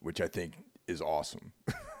 which I think is awesome.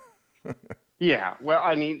 Yeah, well,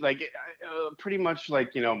 I mean, pretty much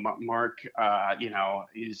Mark,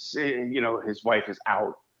 his wife is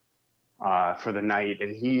out for the night,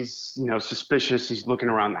 and he's suspicious. He's looking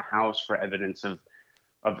around the house for evidence of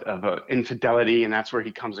infidelity, and that's where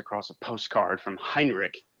he comes across a postcard from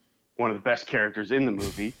Heinrich, one of the best characters in the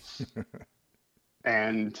movie.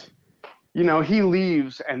 And he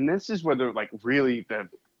leaves, and this is where they're really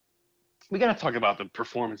we got to talk about the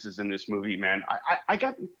performances in this movie, man. I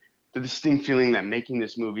got the distinct feeling that making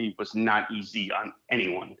this movie was not easy on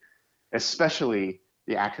anyone, especially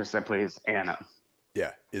the actress that plays Anna.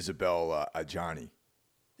 Yeah, Isabelle Adjani.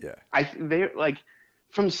 Yeah. They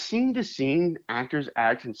from scene to scene, actors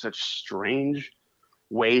act in such strange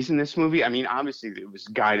ways in this movie. I mean, obviously it was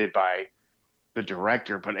guided by the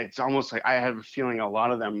director, but it's almost like I have a feeling a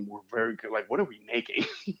lot of them were very good. What are we making?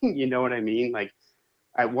 You know what I mean?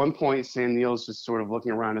 At one point, Sam Neill's just sort of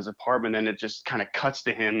looking around his apartment, and it just kind of cuts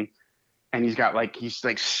to him, and he's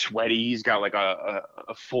sweaty. He's got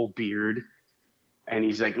a full beard, and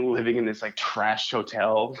he's living in this trash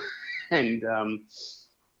hotel. And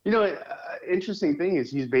interesting thing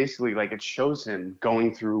is he's basically it shows him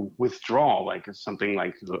going through withdrawal, something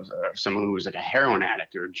someone who was a heroin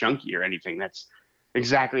addict or a junkie or anything. That's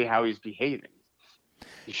exactly how he's behaving.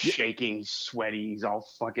 He's shaking, he's sweaty, he's all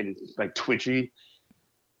fucking twitchy.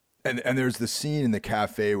 And there's the scene in the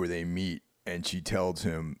cafe where they meet, and she tells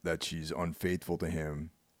him that she's unfaithful to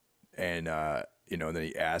him, and then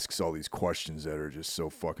he asks all these questions that are just so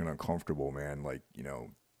fucking uncomfortable, man.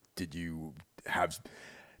 Did you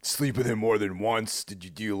sleep with him more than once?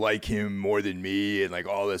 Do you like him more than me? And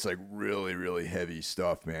all this really, really heavy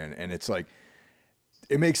stuff, man. And it's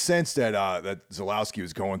it makes sense that that Zalowski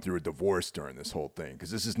was going through a divorce during this whole thing,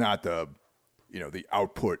 because this is not the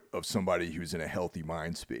output of somebody who's in a healthy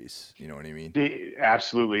mind space. You know what I mean?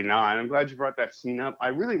 Absolutely not. I'm glad you brought that scene up. I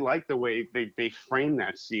really like the way they frame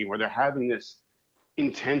that scene where they're having this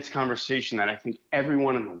intense conversation that I think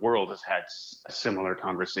everyone in the world has had a similar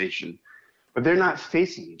conversation, but they're not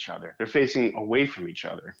facing each other. They're facing away from each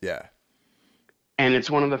other. Yeah. And it's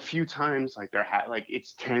one of the few times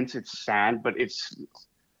it's tense, it's sad, but it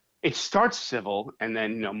starts civil, and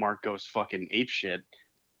then Mark goes fucking apeshit.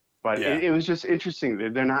 But yeah. It was just interesting.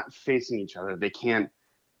 They're not facing each other. They can't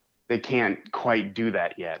quite do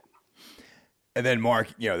that yet. And then Mark,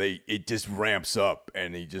 it just ramps up,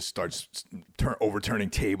 and he just starts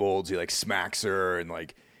overturning tables. He smacks her, and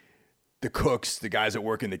the cooks, the guys that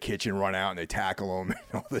work in the kitchen, run out and they tackle him, and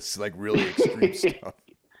all this really extreme stuff.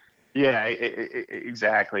 Yeah,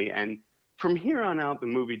 exactly. And from here on out, the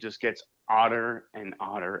movie just gets odder and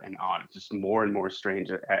odder and odder, just more and more strange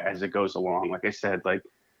as it goes along. Like I said,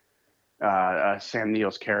 Sam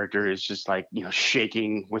Neill's character is just like,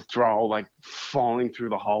 shaking, withdrawal, like falling through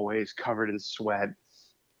the hallways, covered in sweat,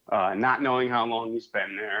 not knowing how long he's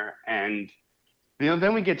been there. And,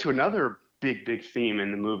 then we get to another big theme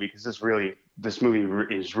in the movie, because this movie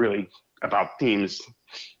is really about themes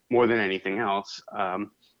more than anything else.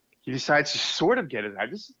 He decides to sort of get it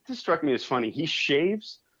out. This struck me as funny. He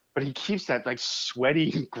shaves, but he keeps that like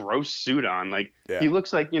sweaty, gross suit on. Like he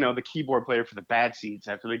looks like, the keyboard player for the Bad Seeds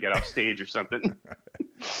after they get off stage or something.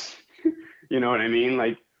 You know what I mean?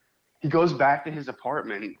 Like he goes back to his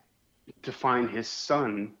apartment to find his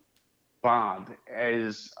son, Bob,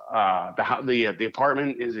 as the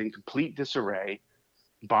apartment is in complete disarray.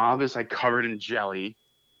 Bob is like covered in jelly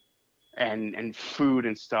and food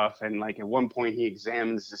and stuff. And like at one point he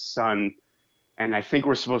examines his son, and I think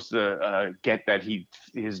we're supposed to get that he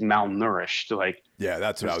is malnourished. Like, yeah,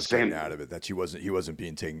 that's what I was getting out of it. That he wasn't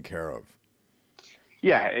being taken care of.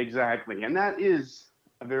 Yeah, exactly. And that is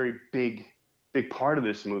a very big part of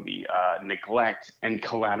this movie, neglect and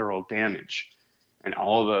collateral damage, and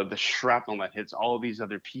all the shrapnel that hits all of these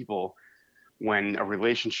other people when a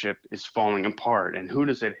relationship is falling apart. And who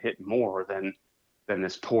does it hit more than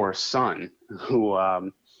this poor son who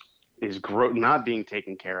is not being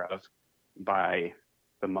taken care of by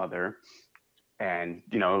the mother. And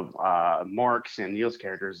Mark's and Neil's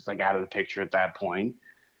characters is like out of the picture at that point.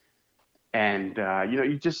 And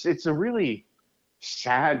it's a really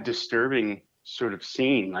sad, disturbing sort of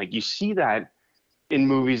scene. Like you see that in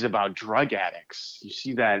movies about drug addicts, you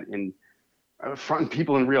see that in front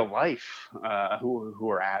people in real life who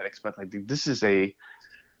are addicts. But like this is a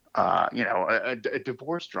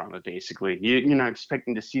divorce drama, basically. You're not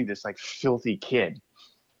expecting to see this like filthy kid,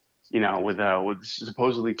 with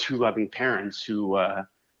supposedly two loving parents who are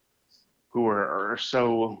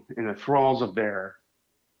so in the thralls of their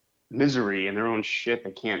misery and their own shit,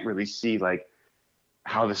 they can't really see like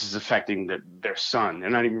how this is affecting their son. They're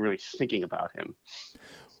not even really thinking about him.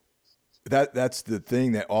 That's the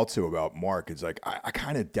thing that also about Mark is like I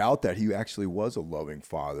kind of doubt that he actually was a loving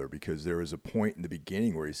father, because there was a point in the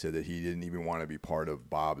beginning where he said that he didn't even want to be part of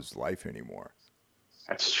Bob's life anymore.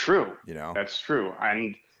 That's true. That's true.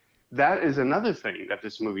 And that is another thing that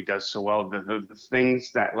this movie does so well. The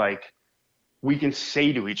things that like we can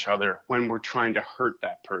say to each other when we're trying to hurt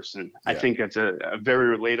that person. Yeah. I think that's a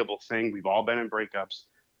very relatable thing. We've all been in breakups.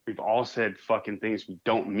 We've all said fucking things we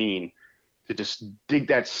don't mean, to just dig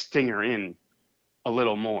that stinger in a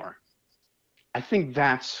little more. I think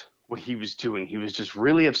that's what he was doing. He was just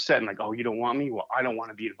really upset and like, oh, you don't want me? Well, I don't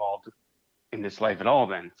want to be involved in this life at all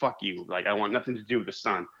then. Fuck you. Like, I want nothing to do with the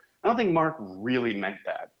son. I don't think Mark really meant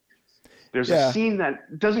that. There's a scene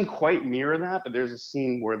that doesn't quite mirror that, but there's a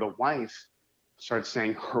scene where the wife starts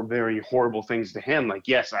saying her very horrible things to him. Like,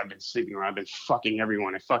 yes, I've been sleeping around, I've been fucking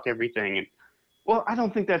everyone, I fuck everything. And well, I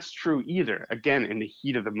don't think that's true either. Again, in the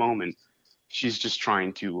heat of the moment, she's just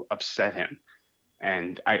trying to upset him.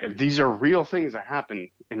 And these are real things that happen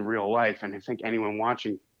in real life. And I think anyone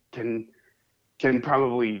watching can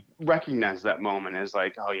probably recognize that moment as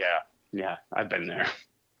like, oh yeah, I've been there.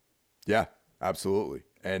 Yeah, absolutely.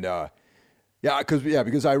 And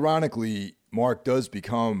because ironically, Mark does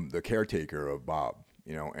become the caretaker of Bob,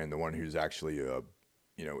 and the one who's actually,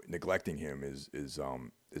 neglecting him is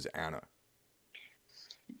Anna.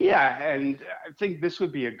 Yeah, and I think this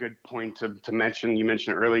would be a good point to mention. You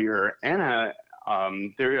mentioned earlier, Anna,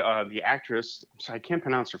 the actress, so I can't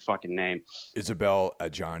pronounce her fucking name. Isabelle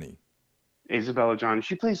Adjani.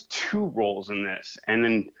 She plays two roles in this, and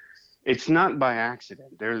then it's not by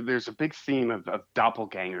accident. There's a big theme of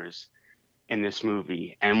doppelgangers in this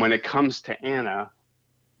movie. And when it comes to Anna,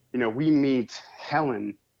 we meet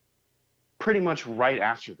Helen pretty much right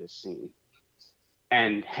after this scene.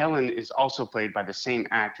 And Helen is also played by the same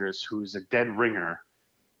actress who's a dead ringer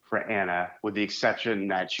for Anna, with the exception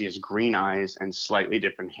that she has green eyes and slightly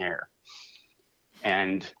different hair.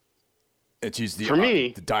 And she's the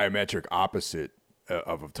diametric opposite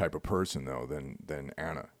of a type of person, though, than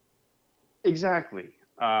Anna. Exactly.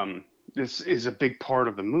 This is a big part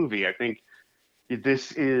of the movie. I think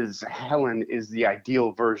Helen is the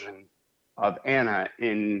ideal version of Anna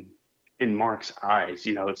in Mark's eyes.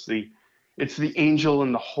 It's the angel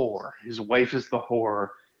and the whore. His wife is the whore,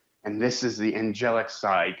 and this is the angelic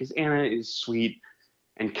side, because Anna is sweet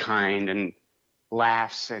and kind and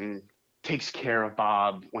laughs and takes care of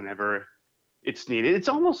Bob whenever it's needed. It's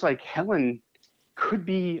almost like Helen could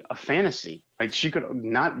be a fantasy. Like she could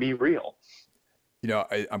not be real.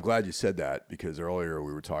 I'm glad you said that, because earlier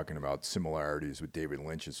we were talking about similarities with David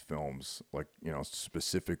Lynch's films, like,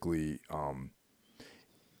 specifically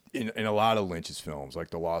in a lot of Lynch's films,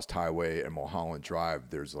 like The Lost Highway and Mulholland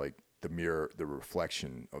Drive, there's like the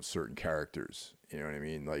reflection of certain characters. You know what I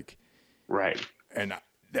mean? Like, right. And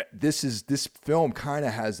this film kind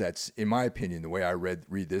of has that, in my opinion, the way I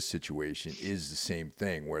read this situation is the same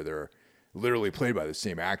thing, where they're literally played by the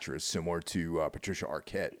same actress, similar to Patricia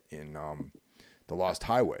Arquette in The Lost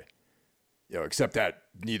Highway. You know, except that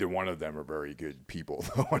neither one of them are very good people,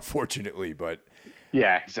 though, unfortunately. But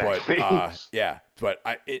yeah, exactly.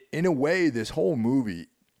 But in a way, this whole movie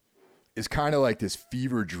is kind of like this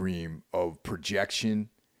fever dream of projection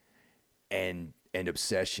and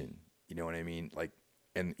obsession. You know what I mean? Like,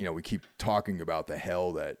 and you know, we keep talking about the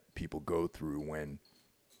hell that people go through when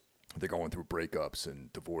they're going through breakups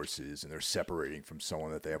and divorces, and they're separating from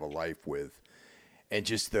someone that they have a life with, and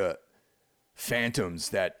just the phantoms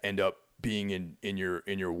that end up being in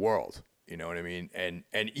your world. You know what I mean? And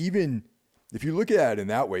even if you look at it in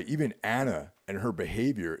that way, even Anna and her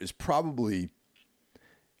behavior is probably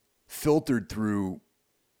filtered through,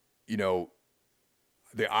 you know,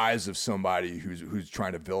 the eyes of somebody who's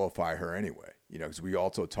trying to vilify her anyway. You know, because we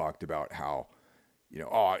also talked about how, you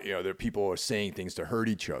know, there people are saying things to hurt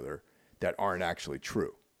each other that aren't actually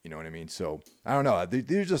true. You know what I mean? So I don't know.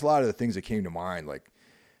 There's just a lot of the things that came to mind, like,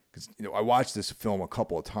 because, you know, I watched this film a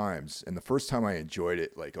couple of times, and the first time I enjoyed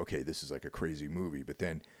it, like, okay, this is like a crazy movie. But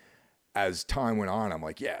then as time went on, I'm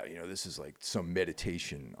like, yeah, you know, this is like some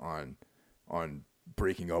meditation on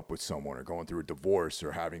breaking up with someone, or going through a divorce,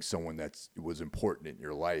 or having someone that was important in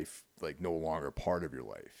your life, like, no longer part of your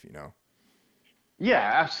life, you know?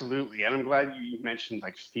 Yeah, absolutely. And I'm glad you mentioned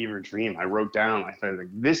like fever dream. I wrote down, I thought, like,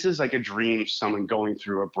 this is like a dream someone going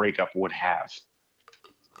through a breakup would have.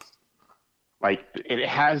 Like, it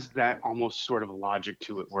has that almost sort of logic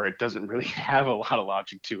to it, where it doesn't really have a lot of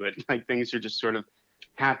logic to it. Like, things are just sort of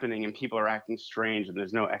happening and people are acting strange and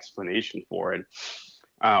there's no explanation for it.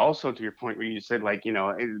 Also, to your point where you said, like, you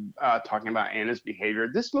know, talking about Anna's behavior,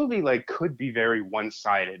 this movie, like, could be very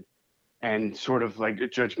one-sided and sort of like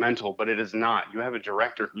judgmental, but it is not. You have a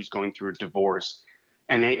director who's going through a divorce,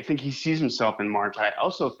 and I think he sees himself in Mark. I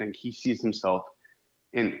also think he sees himself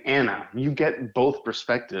in Anna. You get both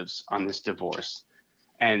perspectives on this divorce,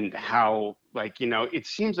 and how, like, you know, it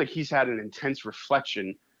seems like he's had an intense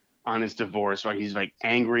reflection on his divorce, where he's like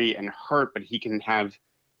angry and hurt, but he can have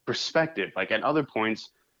perspective. Like, at other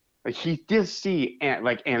points, like, he did see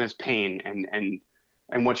like Anna's pain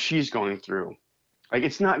and what she's going through. Like,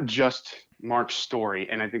 it's not just Mark's story,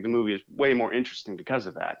 and I think the movie is way more interesting because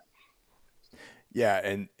of that. Yeah,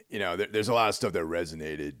 and, you know, there's a lot of stuff that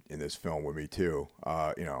resonated in this film with me too.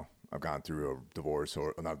 You know, I've gone through a divorce,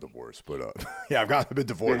 or not divorce, but yeah, I've been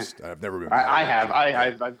divorced. Yeah. I've never been.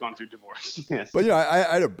 I've gone through divorce. Yes. But, you know,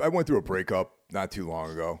 I went through a breakup not too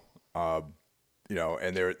long ago. You know,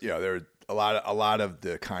 and there are a lot of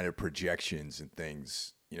the kind of projections and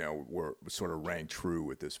things, you know, were sort of rang true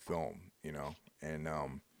with this film. You know. And,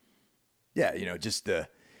 yeah, you know, just the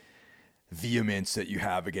vehemence that you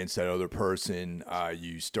have against that other person,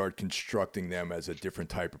 you start constructing them as a different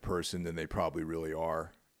type of person than they probably really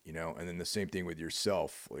are, you know, and then the same thing with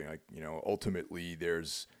yourself. Like, you know, ultimately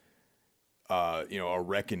there's, you know, a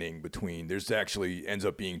reckoning between, there's actually ends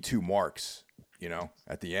up being two Marks, you know,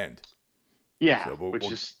 at the end. Yeah. So we'll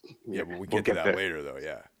get to that later though.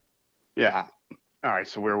 Yeah. Yeah. All right.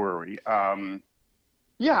 So where were we?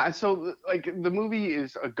 Yeah, so, like, the movie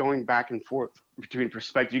is going back and forth between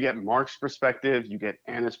perspective. You get Mark's perspective, you get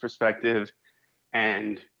Anna's perspective,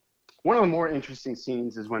 and one of the more interesting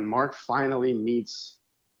scenes is when Mark finally meets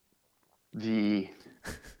the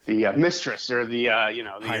mistress, or the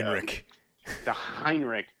Heinrich. The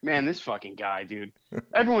Heinrich. Man, this fucking guy, dude.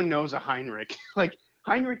 Everyone knows a Heinrich. Like,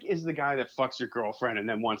 Heinrich is the guy that fucks your girlfriend and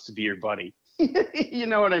then wants to be your buddy. You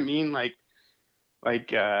know what I mean?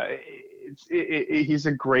 He's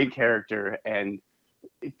a great character, and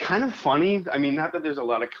kind of funny. I mean, not that there's a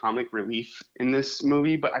lot of comic relief in this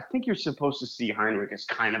movie, but I think you're supposed to see Heinrich as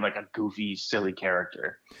kind of like a goofy, silly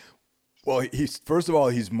character. Well, first of all,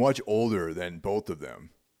 he's much older than both of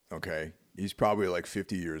them. Okay, he's probably like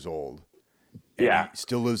 50 years old. And yeah, he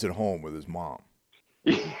still lives at home with his mom.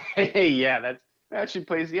 Yeah, that actually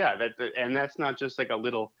plays. Yeah, and that's not just like a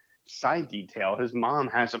little side detail. His mom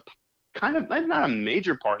has a kind of, not a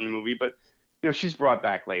major part in the movie, but, you know, she's brought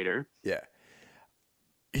back later. Yeah.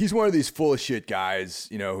 He's one of these full of shit guys,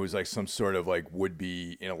 you know, who's like some sort of like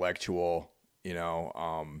would-be intellectual, you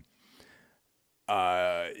know,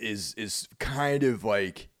 is kind of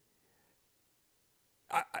like,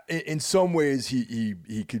 in some ways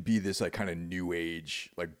he could be this like kind of new age,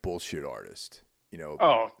 like bullshit artist, you know.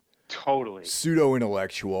 Oh, totally. Pseudo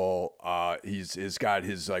intellectual. He's got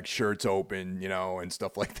his like shirts open, you know, and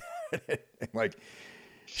stuff like that. Like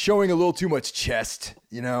showing a little too much chest,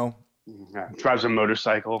 you know, Yeah. Drives a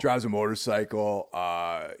motorcycle. Drives a motorcycle.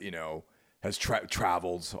 Has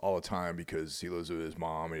travels all the time because he lives with his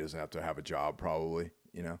mom. He doesn't have to have a job, probably.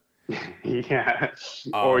 Yeah.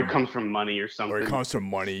 Or he comes from money or something. Or it comes from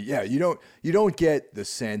money. Yeah, you don't get the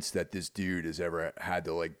sense that this dude has ever had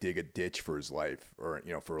to like dig a ditch for his life or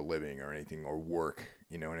for a living or anything or work.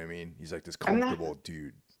 You know what I mean? He's like this comfortable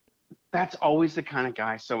dude. That's always the kind of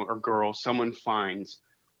guy or girl someone finds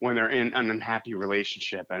when they're in an unhappy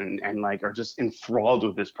relationship and like are just enthralled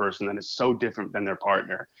with this person that is so different than their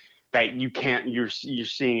partner that you're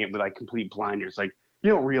seeing it with like complete blinders. Like you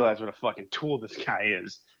don't realize what a fucking tool this guy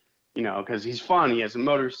is, because he's fun. He has a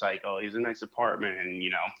motorcycle. He's a nice apartment, and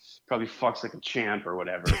probably fucks like a champ or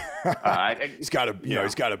whatever. He's got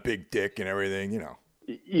he's got a big dick and everything.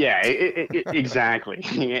 Yeah, exactly.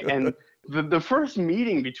 And the first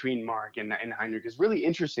meeting between Mark and Heinrich is really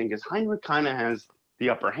interesting because Heinrich kind of has the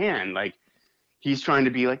upper hand. Like he's trying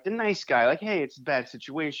to be like the nice guy. Like, hey, it's a bad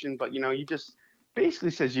situation, but you just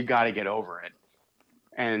basically says you got to get over it.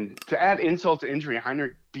 And to add insult to injury,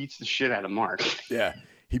 Heinrich beats the shit out of Mark. Yeah,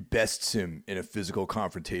 he bests him in a physical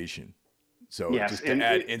confrontation. So yes, just to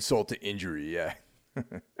add insult to injury, yeah.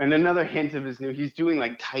 And another hint of his he's doing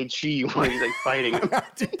like Tai Chi when he's like fighting him.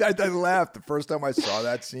 Dude, I laughed the first time I saw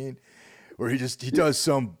that scene where he does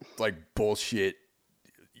some like bullshit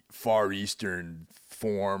Far Eastern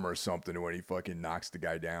form or something when he fucking knocks the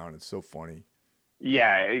guy down. It's so funny.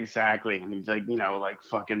 Yeah, exactly. And he's like, like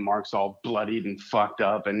fucking Mark's all bloodied and fucked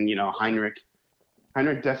up. And, Heinrich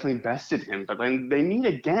definitely bested him. But then they meet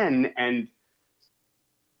again. And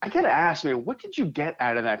I got to ask, man, what did you get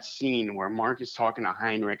out of that scene where Mark is talking to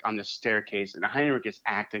Heinrich on the staircase and Heinrich is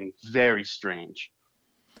acting very strange?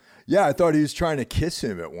 Yeah, I thought he was trying to kiss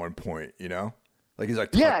him at one point, Like he's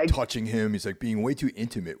like touching him. He's like being way too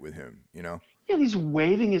intimate with him, Yeah, he's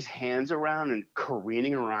waving his hands around and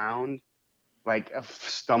careening around, like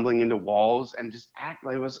stumbling into walls and just act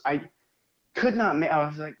like I was like,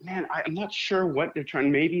 man, I'm not sure what they're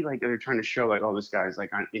trying. Maybe like they're trying to show like, oh, this guy's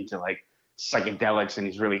like into like psychedelics and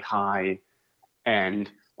he's really high,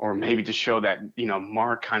 or maybe to show that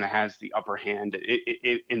Mark kind of has the upper hand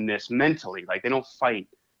in this mentally. Like they don't fight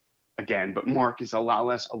again, but Mark is a lot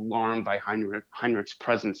less alarmed by Heinrich's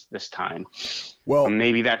presence this time. Well,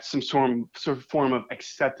 maybe that's some sort of form of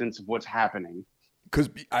acceptance of what's happening. Because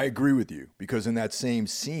I agree with you. Because in that same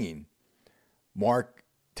scene, Mark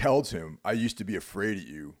tells him, "I used to be afraid of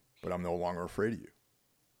you, but I'm no longer afraid of you."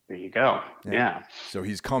 There you go. Yeah. So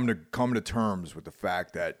he's come to terms with the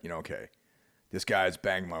fact that okay, this guy's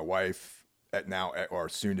banged my wife or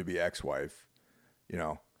soon to be ex-wife,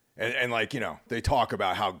 And like, they talk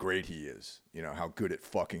about how great he is, how good at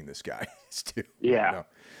fucking this guy is too. Yeah.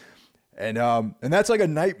 And that's like a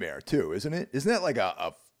nightmare too, isn't it? Isn't that like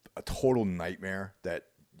a total nightmare that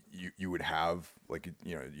you would have? Like,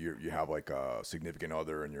 you have like a significant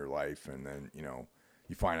other in your life and then,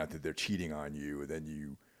 you find out that they're cheating on you. And then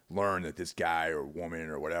you learn that this guy or woman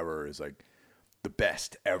or whatever is like the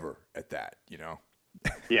best ever at that,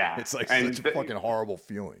 Yeah. It's like such a fucking horrible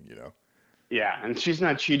feeling, Yeah, and she's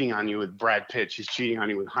not cheating on you with Brad Pitt. She's cheating on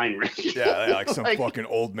you with Heinrich. Yeah, like some fucking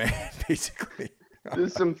old man, basically.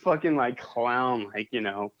 Just some fucking like clown,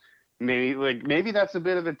 maybe that's a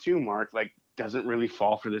bit of it too. Mark doesn't really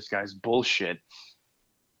fall for this guy's bullshit,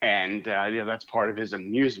 and that's part of his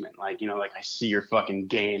amusement. I see your fucking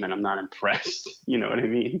game and I'm not impressed. You know what I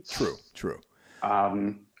mean? True.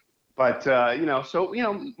 But,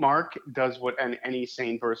 Mark does what any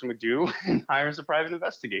sane person would do and hires a private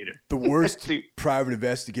investigator. The worst private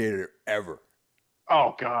investigator ever.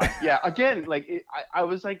 Oh, God. Yeah. Again, I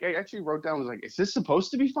was like, I actually wrote down, is this supposed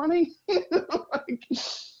to be funny? He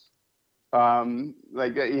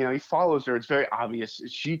follows her. It's very obvious.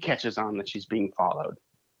 She catches on that she's being followed.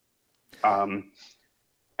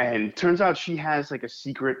 And turns out she has a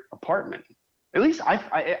secret apartment. At least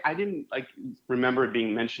I didn't remember it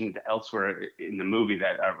being mentioned elsewhere in the movie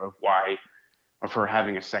that of her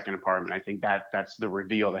having a second apartment. I think that's the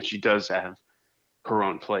reveal that she does have her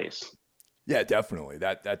own place. Yeah, definitely.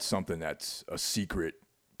 That's something that's a secret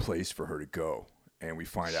place for her to go, and we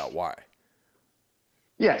find out why.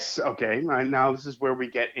 Yes. Okay. Now this is where we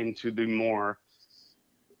get into the more.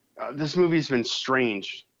 This movie's been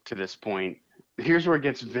strange to this point. Here's where it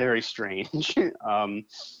gets very strange.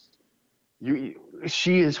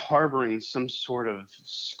 She is harboring some sort of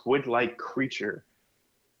squid-like creature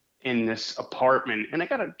in this apartment, and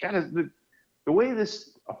the way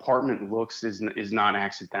this apartment looks is not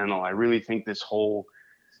accidental. I really think this whole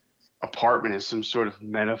apartment is some sort of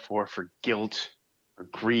metaphor for guilt or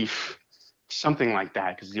grief, something like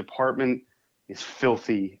that. Because the apartment is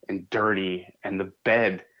filthy and dirty, and the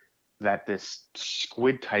bed that this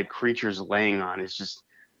squid type creature is laying on is just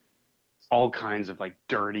all kinds of like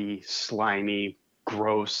dirty, slimy,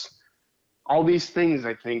 gross. All these things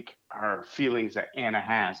I think are feelings that Anna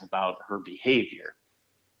has about her behavior.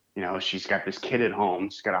 You know, she's got this kid at home,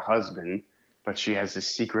 she's got a husband, but she has this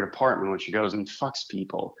secret apartment where she goes and fucks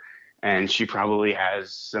people. And she probably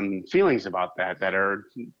has some feelings about that that are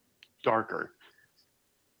darker.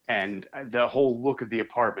 And the whole look of the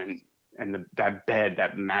apartment and that bed,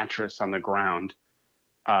 that mattress on the ground,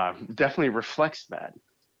 definitely reflects that.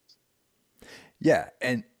 Yeah,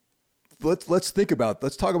 and let's talk about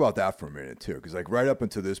that for a minute too, because like right up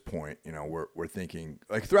until this point, you know, we're thinking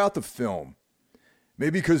like throughout the film,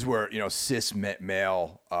 maybe because we're cis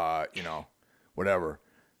male, whatever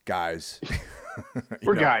guys,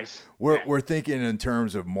 guys. We're thinking in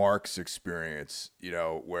terms of Mark's experience,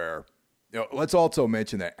 where let's also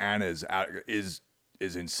mention that Anna is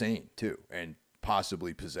insane too, and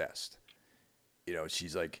possibly possessed.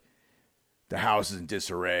 She's like, the house is in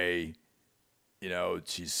disarray.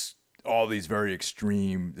 She's all these very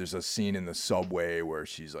extreme. There's a scene in the subway where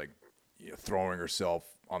she's like, throwing herself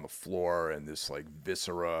on the floor, and this like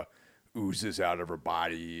viscera oozes out of her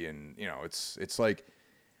body, and it's like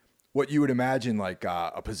what you would imagine like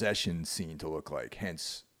a possession scene to look like.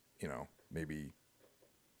 Hence, maybe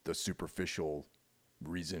the superficial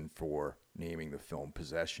reason for naming the film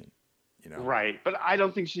Possession. Right, but I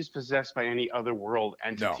don't think she's possessed by any other world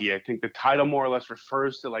entity. No. I think the title more or less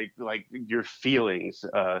refers to like your feelings,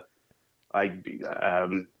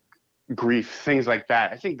 grief, things like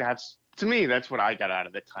that. I think to me that's what I got out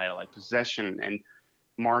of the title, like possession. And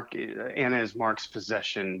Anna is Mark's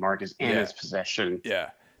possession. Mark is Anna's possession.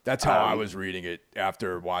 Yeah, that's how I was reading it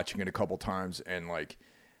after watching it a couple times. And like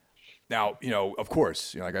now, of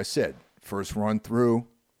course, like I said, first run through,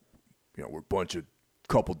 we're a bunch of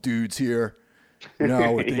couple dudes here, we're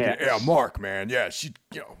thinking, yeah, Mark, man, yeah, she's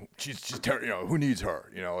who needs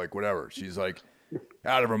her, like whatever, she's like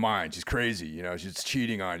out of her mind, she's crazy, she's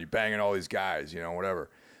cheating on you, banging all these guys, whatever.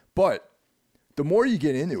 But the more you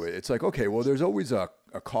get into it, it's like, okay, well, there's always a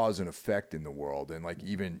cause and effect in the world, and like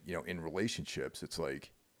even in relationships, it's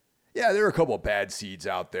like, yeah, there are a couple of bad seeds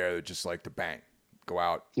out there that just like to bang, go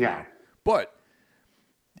out, but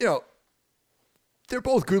they're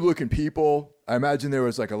both good-looking people. I imagine there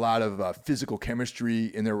was like a lot of physical chemistry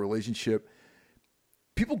in their relationship.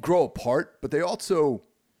 People grow apart, but they also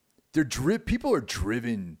people are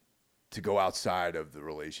driven to go outside of the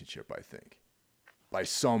relationship, I think, by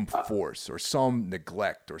some force or some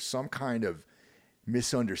neglect or some kind of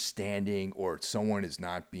misunderstanding, or someone is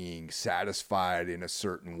not being satisfied in a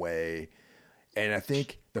certain way. And I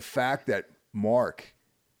think the fact that Mark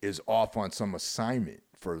is off on some assignment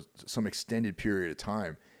for some extended period of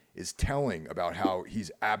time is telling about how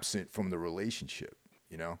he's absent from the relationship,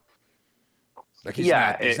 like he's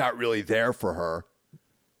not really there for her.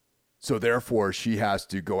 So therefore she has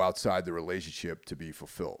to go outside the relationship to be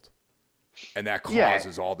fulfilled. And that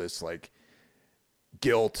causes all this like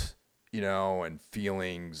guilt, and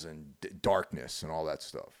feelings and darkness and all that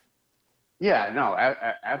stuff. Yeah, no,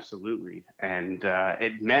 absolutely. And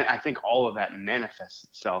I think all of that manifests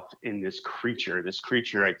itself in this creature. This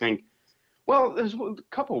creature, I think, well, there's a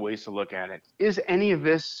couple of ways to look at it. Is any of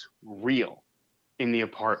this real in the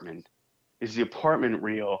apartment? Is the apartment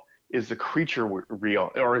real? Is the creature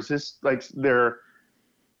real? Or is this like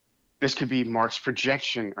this could be Mark's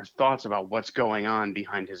projection or thoughts about what's going on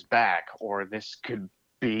behind his back, or this could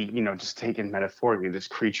be, just taken metaphorically, this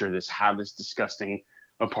creature, this disgusting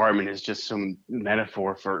apartment is just some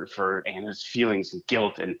metaphor for Anna's feelings and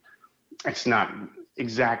guilt, and it's not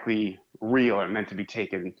exactly real or meant to be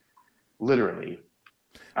taken literally.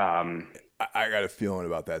 I got a feeling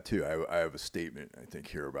about that too. I have a statement, I think,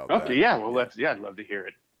 here about that. Okay, yeah, well, I'd love to hear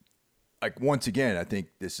it. Like, once again, I think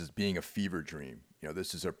this is being a fever dream.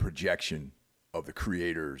 This is a projection of the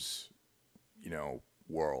creator's,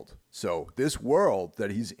 world. So this world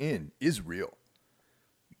that he's in is real.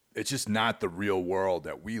 It's just not the real world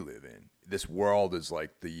that we live in. This world is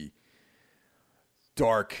like the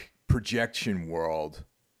dark projection world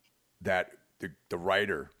that the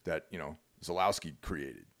writer that, Zalowski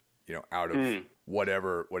created, out of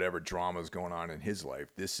whatever drama is going on in his life.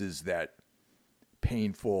 This is that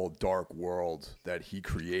painful, dark world that he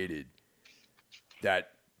created, that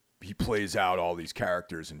he plays out all these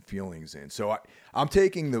characters and feelings in. So I'm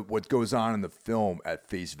taking what goes on in the film at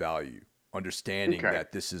face value, understanding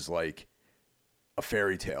that this is like a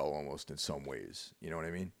fairy tale almost in some ways. You know what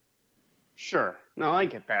I mean? Sure. No, I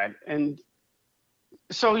get that. And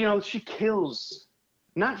so, she kills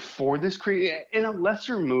not for this creature. In a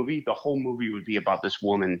lesser movie, the whole movie would be about this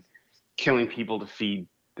woman killing people to feed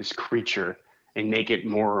this creature and make it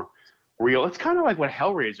more real. It's kind of like what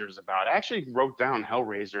Hellraiser is about. I actually wrote down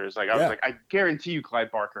Hellraiser. I was like, I guarantee you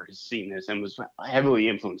Clive Barker has seen this and was heavily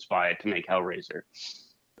influenced by it to make Hellraiser.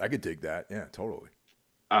 I could dig that. Yeah, totally.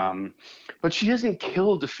 But she doesn't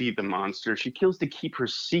kill to feed the monster. She kills to keep her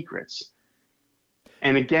secrets.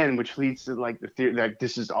 And again, which leads to like the theory that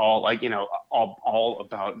this is all like, all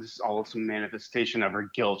about, this is all some manifestation of her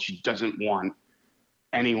guilt. She doesn't want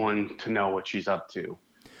anyone to know what she's up to.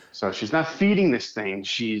 So she's not feeding this thing.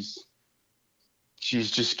 She's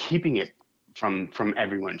just keeping it from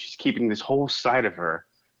everyone. She's keeping this whole side of her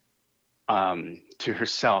to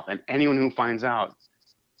herself. And anyone who finds out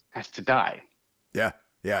has to die. Yeah.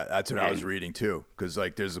 Yeah. That's what I was reading too. Cause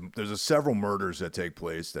like there's several murders that take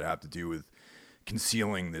place that have to do with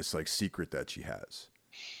concealing this like secret that she has.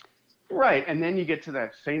 Right. And then you get to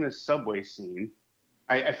that famous subway scene.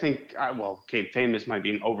 I think, famous might be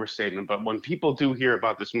an overstatement, but when people do hear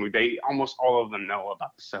about this movie, they almost all of them know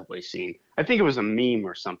about the subway scene. I think it was a meme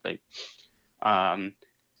or something.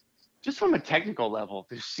 Just from a technical level,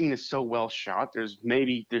 this scene is so well shot. There's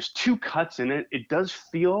 2 cuts in it. It does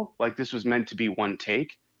feel like this was meant to be one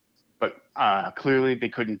take, but clearly they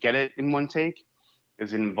couldn't get it in one take,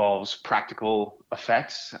 as it involves practical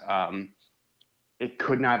effects. It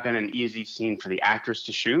could not have been an easy scene for the actors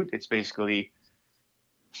to shoot. It's basically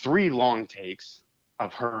 3 long takes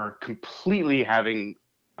of her completely having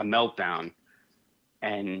a meltdown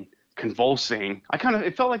and convulsing.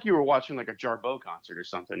 It felt like you were watching like a Jarboe concert or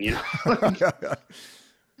something,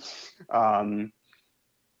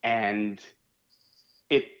 and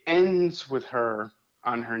it ends with her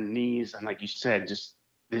on her knees, and like you said, just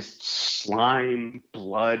this slime,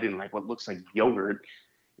 blood, and like what looks like yogurt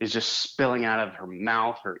is just spilling out of her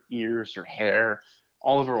mouth, her ears, her hair,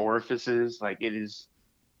 all of her orifices. Like, it is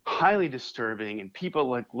highly disturbing, and people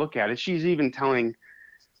like look at it. She's even telling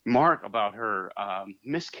Mark about her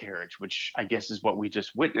miscarriage, which I guess is what we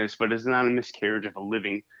just witnessed, but it's not a miscarriage of a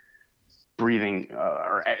living, breathing,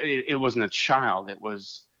 or it wasn't a child.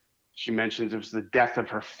 She mentions it was the death of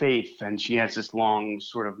her faith, and she has this long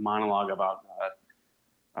sort of monologue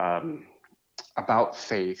about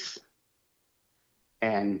faith.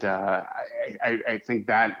 And I think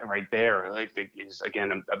that right there, like, is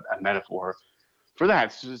again a metaphor for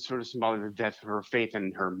that. It's sort of symbolic of the death of her faith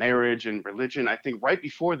and her marriage and religion. I think right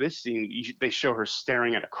before this scene, they show her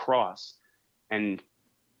staring at a cross, and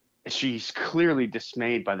she's clearly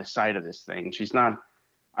dismayed by the sight of this thing. She's not,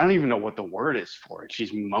 I don't even know what the word is for it.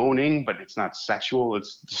 She's moaning, but it's not sexual.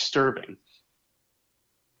 It's disturbing.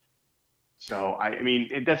 So, I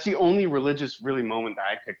mean, that's the only religious really moment that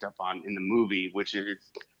I picked up on in the movie, which is,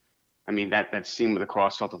 I mean, that scene with the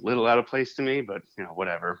cross felt a little out of place to me, but,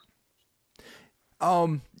 whatever.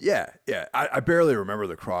 Yeah. I barely remember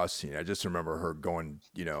the cross scene. I just remember her going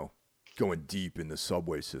deep in the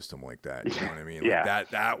subway system like that. You know what I mean? Yeah. Like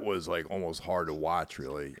that was like almost hard to watch,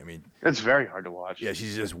 really. I mean, it's very hard to watch. Yeah,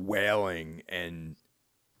 she's just wailing and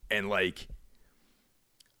like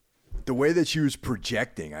the way that she was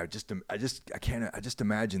projecting. I just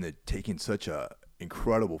imagine that taking such a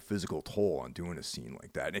incredible physical toll on doing a scene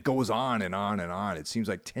like that. And it goes on and on and on. It seems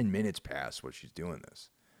like 10 minutes past while she's doing this.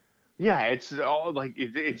 Yeah, it's all like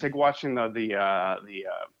it's like watching the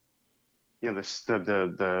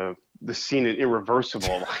scene in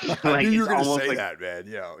Irreversible. Like, you were going to say like that, man.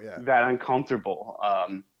 Yeah. That uncomfortable,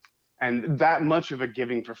 and that much of a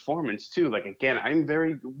giving performance too. Like, again,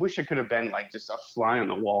 wish I could have been like just a fly on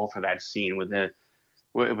the wall for that scene with the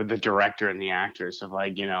director and the actors of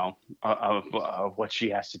like of what she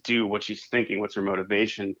has to do, what she's thinking, what's her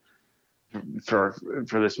motivation for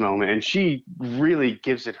this moment. And she really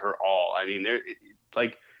gives it her all. I mean,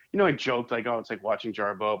 I joked like, oh, it's like watching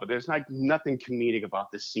Jarboe, but there's like nothing comedic about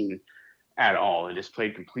this scene at all. It is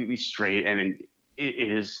played completely straight, and it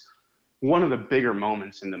is one of the bigger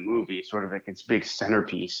moments in the movie, sort of like its big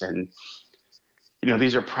centerpiece. And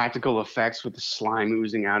these are practical effects with the slime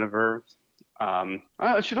oozing out of her.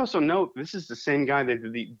 I should also note this is the same guy that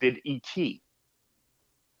did E.T.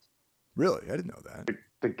 Really? I didn't know that.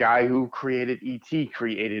 The guy who created E.T.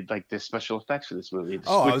 created like the special effects for this movie.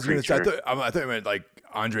 Oh, I was going to say, I thought you meant like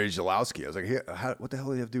Andrei Zalowski. I was like, hey, what the hell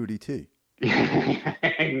do you have to do with E.T.?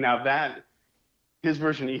 Now his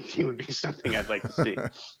version of E.T. would be something I'd like to see.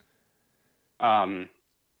 But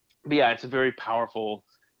yeah, it's a very powerful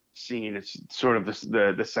scene. It's sort of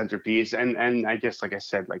the centerpiece, and I guess, like I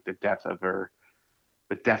said, like the death of her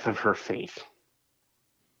faith.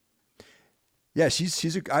 Yeah,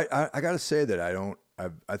 I gotta say that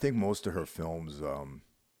I think most of her films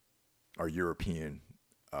are European,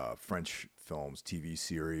 French films, TV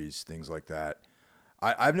series, things like that.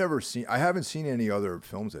 I haven't seen any other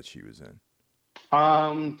films that she was in.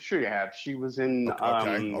 Sure you have. She was in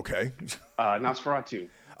Okay. Nosferatu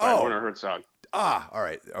by Oh. Werner Herzog. All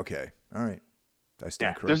right. Okay. All right. I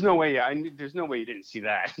stand corrected. There's no way. There's no way you didn't see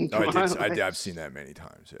that. I've seen that many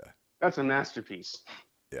times. Yeah. That's a masterpiece.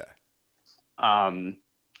 Yeah.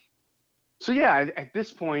 So yeah, at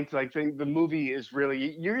this point, like the movie is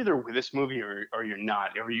really, you're either with this movie or you're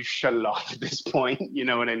not, or you shut it off at this point. You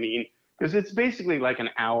know what I mean? Because it's basically like an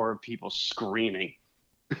hour of people screaming,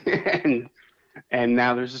 and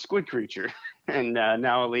now there's a squid creature, and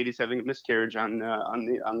now a lady's having a miscarriage on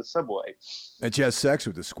the subway. And she has sex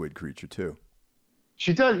with the squid creature too.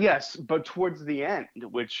 She does, yes, but towards the end,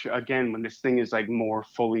 which again, when this thing is like more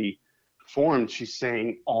fully formed, she's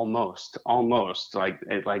saying almost, like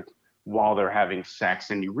while they're having sex,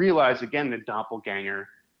 and you realize again the doppelganger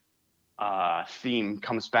theme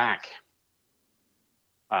comes back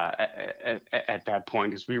at that point,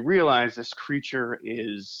 because we realize this creature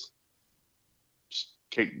is,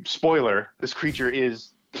 spoiler, this creature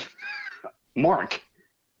is Mark.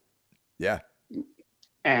 Yeah.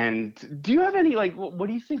 And do you have any, like, what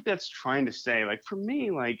do you think that's trying to say? Like, for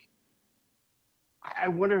me, like, I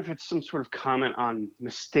wonder if it's some sort of comment on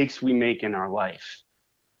mistakes we make in our life.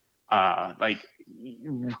 Like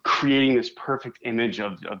creating this perfect image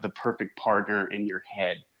of the perfect partner in your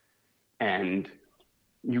head. And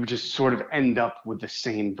you just sort of end up with the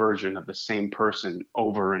same version of the same person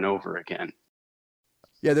over and over again.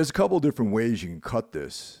 Yeah, there's a couple of different ways you can cut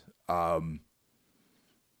this.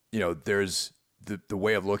 There's the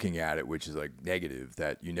way of looking at it, which is like negative,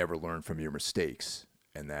 that you never learn from your mistakes,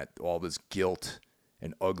 and that all this guilt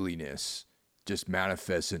and ugliness just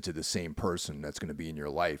manifests into the same person that's going to be in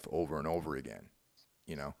your life over and over again,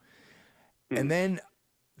 And then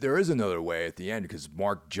there is another way at the end, because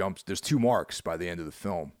Mark jumps. There's two Marks by the end of the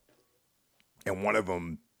film, and one of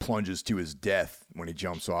them plunges to his death when he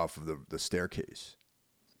jumps off of the staircase,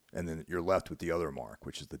 and then you're left with the other Mark,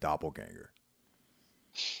 which is the doppelganger.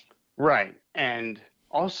 Right. And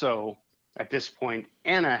also at this point,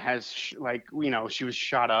 Anna has she was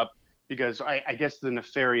shot up because I guess the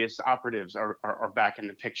nefarious operatives are back in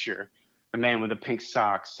the picture. The man with the pink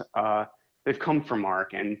socks, they've come for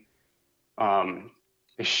Mark, and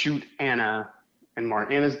they shoot Anna, and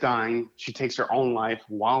Anna's dying. She takes her own life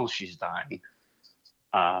while she's dying.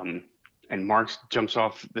 And Mark jumps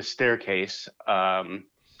off the staircase. And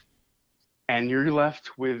you're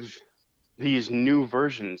left with these new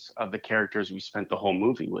versions of the characters we spent the whole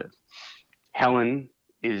movie with. Helen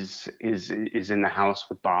is in the house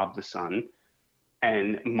with Bob, the son,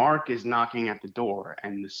 and Mark is knocking at the door,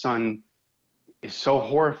 and the son is so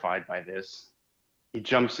horrified by this, he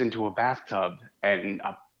jumps into a bathtub and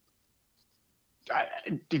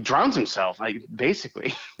he drowns himself, like,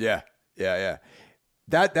 basically. Yeah.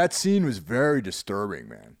 That scene was very disturbing,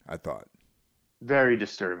 man, I thought. Very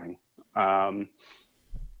disturbing.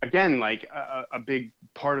 Again, like a big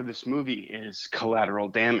part of this movie is collateral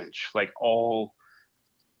damage. Like all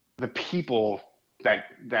the people that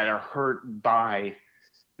are hurt by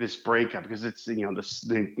this breakup, because it's,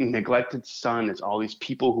 the neglected son, it's all these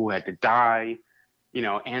people who had to die.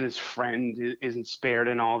 Anna's friend isn't spared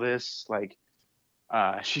in all this. Like,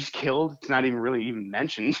 she's killed. It's not even really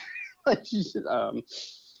mentioned. Like, there's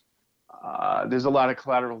a lot of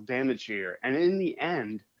collateral damage here. And in the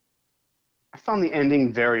end, I found the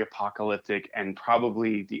ending very apocalyptic, and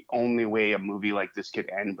probably the only way a movie like this could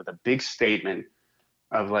end, with a big statement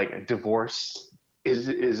of like a divorce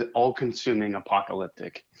is all-consuming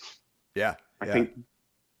apocalyptic. Yeah. I think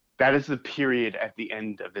that is the period at the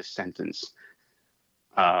end of this sentence,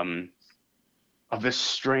 of this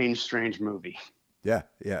strange movie. Yeah.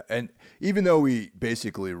 And even though we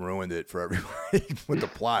basically ruined it for everybody with the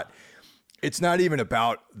plot, it's not even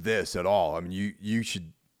about this at all. I mean, you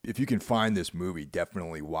should, if you can find this movie,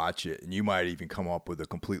 definitely watch it, and you might even come up with a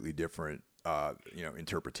completely different,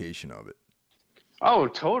 interpretation of it. Oh,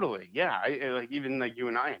 totally. Yeah. Even like you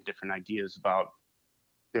and I have different ideas about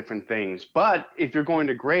different things. But if you're going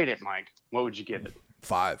to grade it, Mike, what would you give it?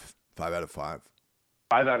 5 out of 5.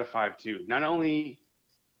 5 out of 5 too. Not only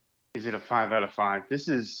is it a 5 out of 5, this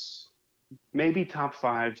is maybe top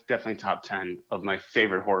 5, definitely top 10 of my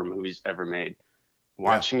favorite horror movies ever made.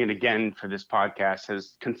 Watching it again for this podcast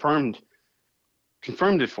has confirmed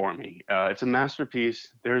it for me. It's a masterpiece.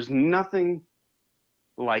 There's nothing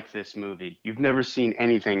like this movie. You've never seen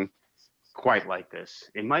anything quite like this.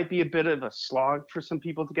 It might be a bit of a slog for some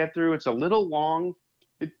people to get through. It's a little long.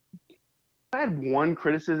 I had one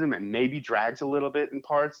criticism, and maybe drags a little bit in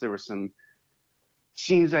parts. There were some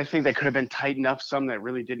scenes I think that could have been tightened up, some that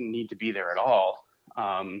really didn't need to be there at all.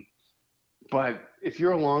 But if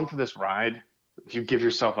you're along for this ride, if you give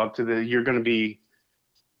yourself up to you're going to be.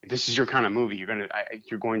 This is your kind of movie. You're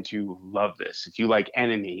going to love this. If you like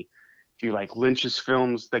Enemy, if you like Lynch's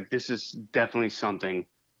films, like this is definitely something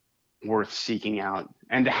worth seeking out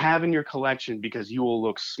and to have in your collection because you will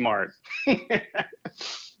look smart.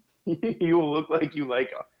 You will look like you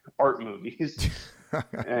like art movies,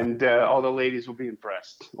 and all the ladies will be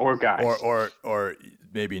impressed, or guys, or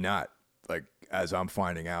maybe not. Like as I'm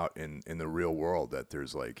finding out in the real world that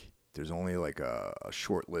there's only like a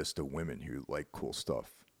short list of women who like cool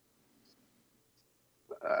stuff.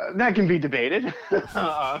 That can be debated.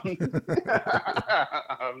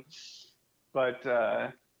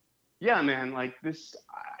 But yeah, man, like this,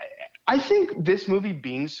 I think this movie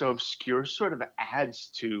being so obscure sort of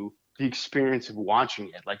adds to the experience of watching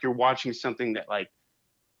it. Like you're watching something that like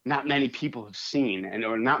not many people have seen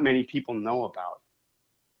or not many people know about.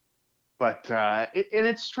 But and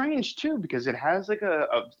it's strange too because it has like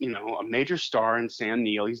a major star in Sam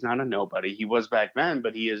Neill. He's not a nobody. He was back then,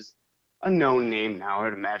 but he is a known name now.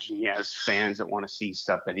 I'd imagine he has fans that want to see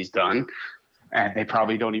stuff that he's done, and they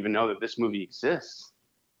probably don't even know that this movie exists.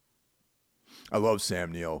 I love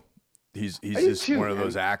Sam Neill. He's just one of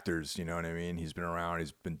those actors, you know what I mean? He's been around.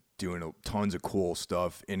 He's been doing tons of cool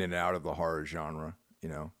stuff in and out of the horror genre, you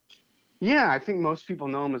know? Yeah, I think most people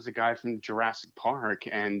know him as the guy from Jurassic Park,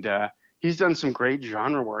 and he's done some great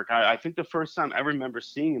genre work. I think the first time I remember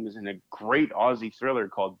seeing him was in a great Aussie thriller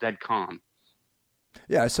called Dead Calm.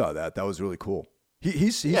 Yeah, I saw that. That was really cool.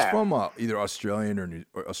 He's from either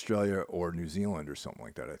Australia or New Zealand or something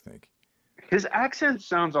like that, I think. His accent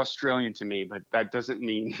sounds Australian to me, but that doesn't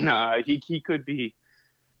mean he could be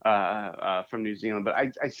from New Zealand. But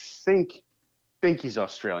I think he's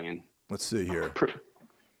Australian. Let's see here.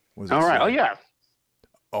 All right. Oh yeah.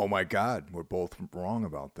 Oh my God, we're both wrong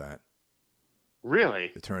about that.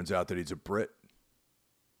 Really? It turns out that he's a Brit.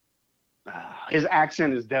 His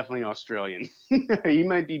accent is definitely Australian. He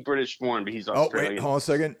might be British born, but he's Australian. Oh wait, hold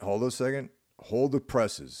a second. Hold the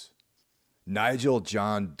presses. Nigel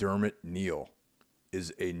John Dermot Neal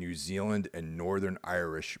is a New Zealand and Northern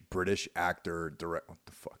Irish British actor. What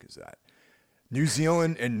the fuck is that? New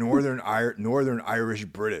Zealand and Northern Irish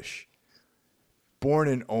British. Born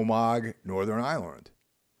in Omagh, Northern Ireland.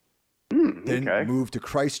 Then moved to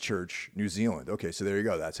Christchurch, New Zealand. Okay, so there you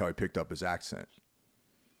go. That's how he picked up his accent.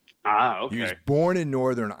 Okay. He was born in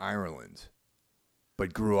Northern Ireland,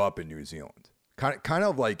 but grew up in New Zealand. Kind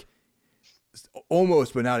of like,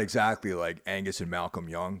 almost, but not exactly like Angus and Malcolm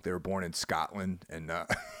Young. They were born in Scotland and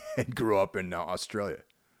grew up in Australia.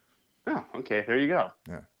 Oh, okay. There you go.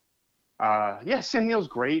 Yeah. Sam Neill's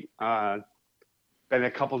great. Been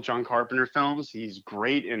a couple John Carpenter films. He's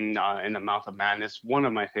great in The Mouth of Madness, one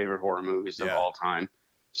of my favorite horror movies of all time.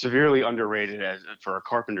 Severely underrated for a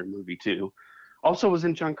Carpenter movie too. Also was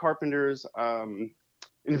in John Carpenter's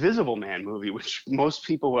Invisible Man movie, which most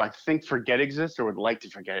people I think forget exists or would like to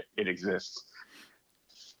forget it exists.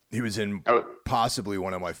 He was in possibly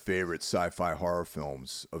one of my favorite sci-fi horror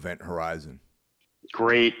films, Event Horizon.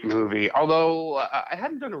 Great movie. Although I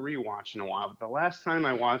hadn't done a rewatch in a while, but the last time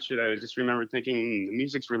I watched it, I just remember thinking the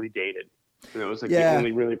music's really dated. And it was like the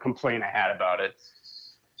only really complaint I had about it.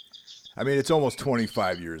 I mean, it's almost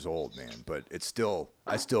 25 years old, man, but I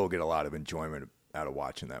still get a lot of enjoyment out of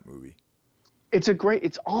watching that movie.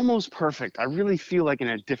 It's almost perfect. I really feel like in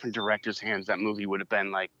a different director's hands, that movie would have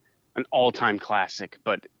been like an all-time classic.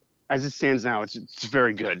 But as it stands now, it's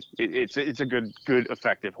very good. It's a good,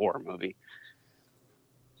 effective horror movie.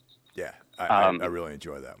 Yeah, I really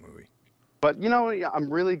enjoy that movie. But,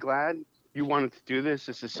 I'm really glad you wanted to do this.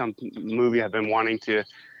 This is some movie I've been wanting to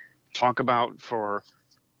talk about for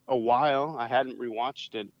a while. I hadn't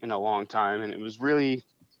rewatched it in a long time, and it was really,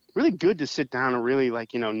 really good to sit down and really,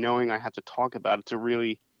 knowing I have to talk about it, to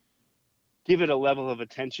really give it a level of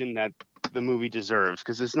attention that the movie deserves,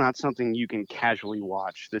 because it's not something you can casually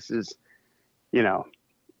watch. This is,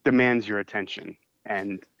 demands your attention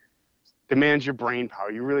and demands your brain power.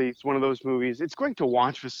 It's one of those movies. It's great to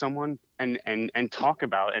watch with someone and talk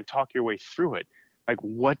about and talk your way through it. Like,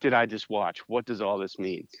 what did I just watch? What does all this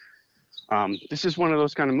mean? This is one of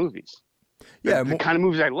those kind of movies. Yeah, the kind of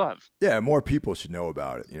movies I love. Yeah, more people should know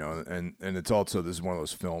about it, and it's also, this is one of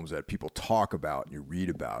those films that people talk about and you read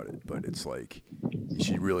about it, but it's like you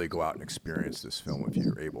should really go out and experience this film if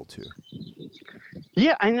you're able to.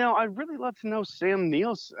 Yeah, I know. I'd really love to know Sam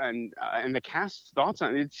Neill's and the cast's thoughts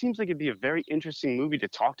on it. It seems like it'd be a very interesting movie to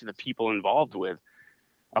talk to the people involved with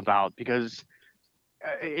about, because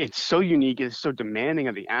it's so unique, it's so demanding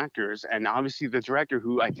of the actors, and obviously the director,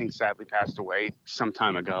 who I think sadly passed away some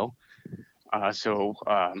time ago.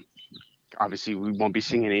 obviously we won't be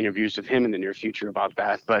seeing any interviews with him in the near future about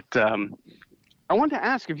that. But I wanted to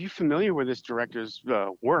ask, if you're familiar with this director's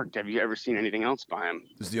work, have you ever seen anything else by him?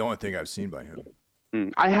 This is the only thing I've seen by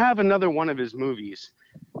him. I have another one of his movies.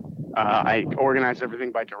 I organized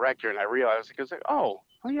everything by director, and I realized, because like, oh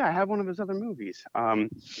yeah, I have one of his other movies.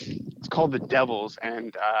 It's called The Devils,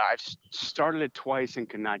 and I've started it twice and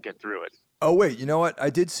could not get through it. Oh wait, you know what? I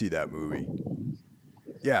did see that movie.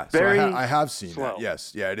 Yeah, Very so I have seen slow. that.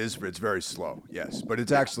 Yes, yeah, it is. It's very slow. Yes, but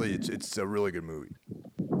it's actually it's a really good movie.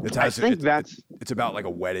 It's about like a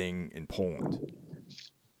wedding in Poland.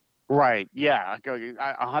 Right. Yeah.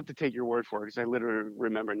 I'll have to take your word for it because I literally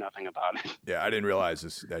remember nothing about it. Yeah, I didn't realize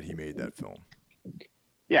that he made that film.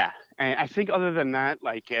 Yeah, and I think other than that,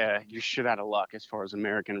 like you're shit out of luck as far as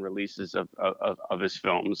American releases of his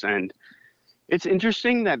films. And it's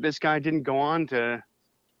interesting that this guy didn't go on to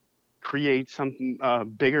create some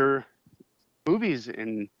bigger movies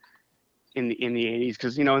in the 80s,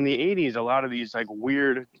 because in the 80s a lot of these like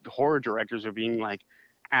weird horror directors are being like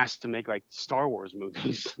asked to make like Star Wars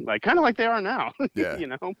movies, like kind of like they are now. Yeah.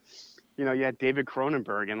 You had David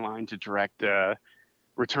Cronenberg in line to direct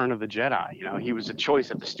Return of the Jedi. He was a choice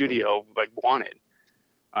that the studio like wanted.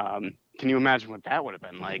 Can you imagine what that would have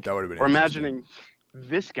been like? That would have been. Or imagining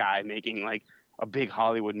this guy making like a big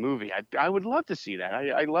Hollywood movie. I would love to see that.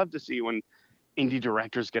 I love to see when indie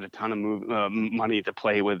directors get a ton of money to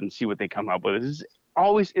play with and see what they come up with. It's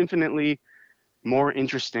always infinitely more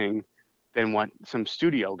interesting than what some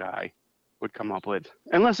studio guy would come up with.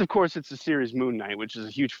 Unless, of course, it's the series Moon Knight, which is a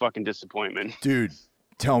huge fucking disappointment. Dude,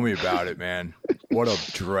 tell me about it, man. What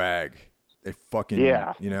a drag. They fucking,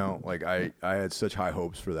 like I had such high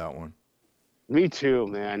hopes for that one. Me too,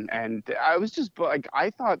 man. And I was just like, I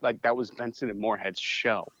thought like that was Benson and Moorhead's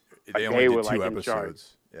show. They only did 2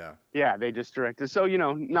 episodes. Yeah. Yeah, they just directed. So,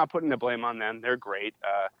 not putting the blame on them. They're great.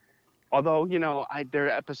 Although, their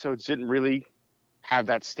episodes didn't really have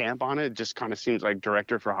that stamp on it. It just kind of seems like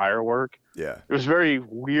director for hire work. Yeah. It was very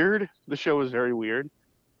weird. The show was very weird.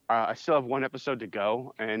 I still have 1 episode to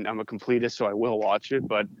go, and I'm a completist, so I will watch it.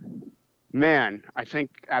 But, man, I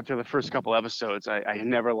think after the first couple episodes, I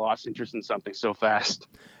never lost interest in something so fast.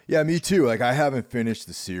 Yeah, me too. Like, I haven't finished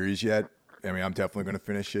the series yet. I mean, I'm definitely going to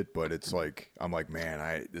finish it, but it's like, I'm like,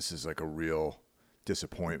 man, this is like a real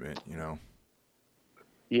disappointment,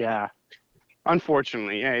 Yeah.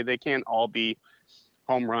 Unfortunately, they can't all be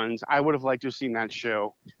home runs. I would have liked to have seen that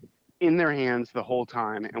show in their hands the whole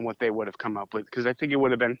time and what they would have come up with, because I think it would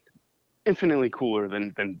have been infinitely cooler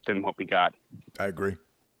than what we got. I agree.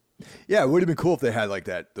 Yeah, it would have been cool if they had like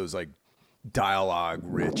those like dialogue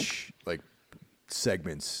rich like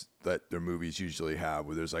segments that their movies usually have,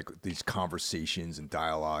 where there's like these conversations and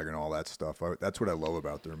dialogue and all that stuff. That's what I love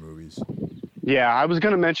about their movies. Yeah, I was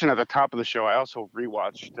going to mention at the top of the show, I also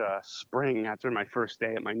rewatched Spring after my first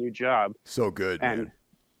day at my new job. So good, and man.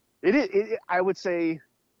 It I would say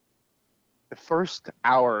the first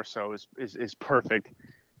hour or so is perfect,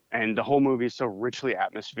 and the whole movie is so richly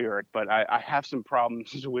atmospheric. But I have some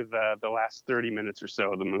problems with the last 30 minutes or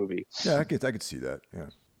so of the movie. Yeah, I could see that. Yeah.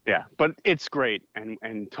 Yeah, but it's great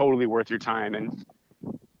and totally worth your time, and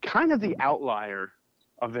kind of the outlier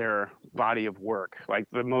of their body of work, like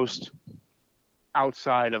the most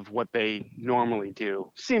outside of what they normally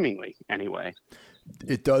do, seemingly anyway.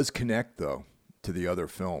 It does connect though to the other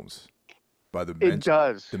films by the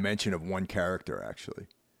mention of one character, actually.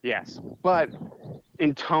 Yes, but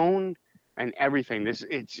in tone and everything,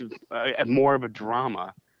 it's more of a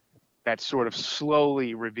drama that sort of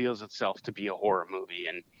slowly reveals itself to be a horror movie,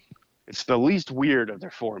 and it's the least weird of their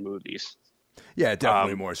 4 movies. Yeah,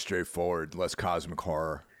 definitely more straightforward, less cosmic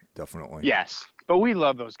horror, definitely. Yes, but we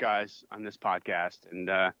love those guys on this podcast, and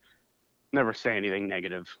never say anything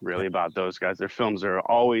negative really about those guys. Their films are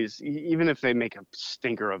always, even if they make a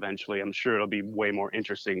stinker eventually, I'm sure it'll be way more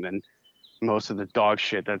interesting than most of the dog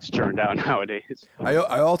shit that's churned out nowadays. I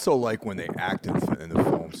also like when they act in the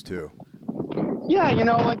films too. Yeah,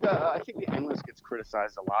 I think The Endless gets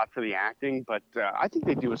criticized a lot for the acting, but I think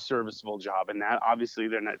they do a serviceable job in that. Obviously,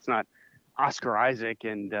 it's not Oscar Isaac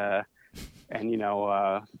and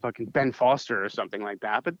fucking Ben Foster or something like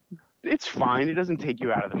that, but it's fine. It doesn't take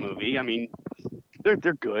you out of the movie. I mean, they're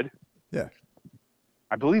good. Yeah.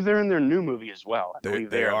 I believe they're in their new movie as well. I believe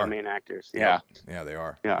they are the main actors. Yeah. Yeah, they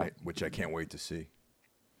are. Yeah. Which I can't wait to see.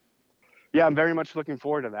 Yeah, I'm very much looking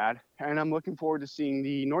forward to that. And I'm looking forward to seeing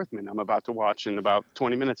The Northman I'm about to watch in about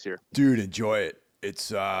 20 minutes here. Dude, enjoy it. It's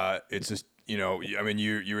just, I mean,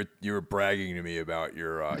 you were bragging to me about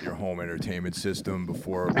your home entertainment system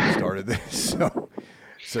before we started this.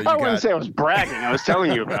 So I wouldn't say I was bragging. I was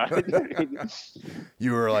telling you about it.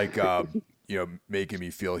 You were like, making me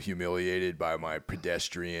feel humiliated by my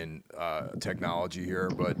pedestrian technology here.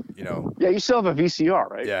 But Yeah, you still have a VCR,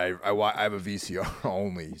 right? yeah, I have a VCR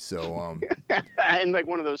only. So and like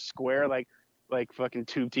one of those square like fucking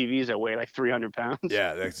tube TVs that weigh like 300 pounds.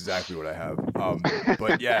 yeah, that's exactly what I have.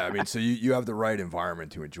 But yeah, I mean, so you have the right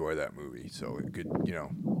environment to enjoy that movie. So it could,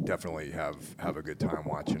 definitely have a good time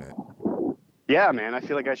watching it. Yeah, man, I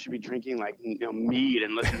feel like I should be drinking like mead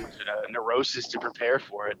and listening to Neurosis to prepare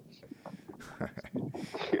for it.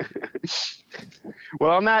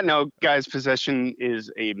 Well, on that note, guys, Possession is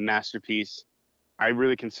a masterpiece. I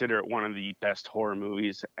really consider it one of the best horror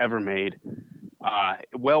movies ever made.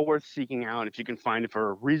 Well worth seeking out. If you can find it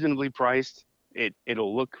for reasonably priced,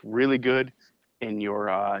 it'll look really good in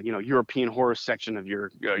your European horror section of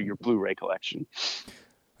your Blu-ray collection.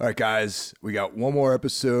 All right, guys, we got one more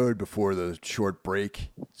episode before the short break.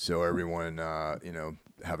 So everyone,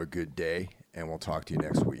 have a good day, and we'll talk to you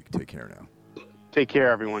next week. Take care now. Take care,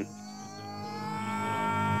 everyone.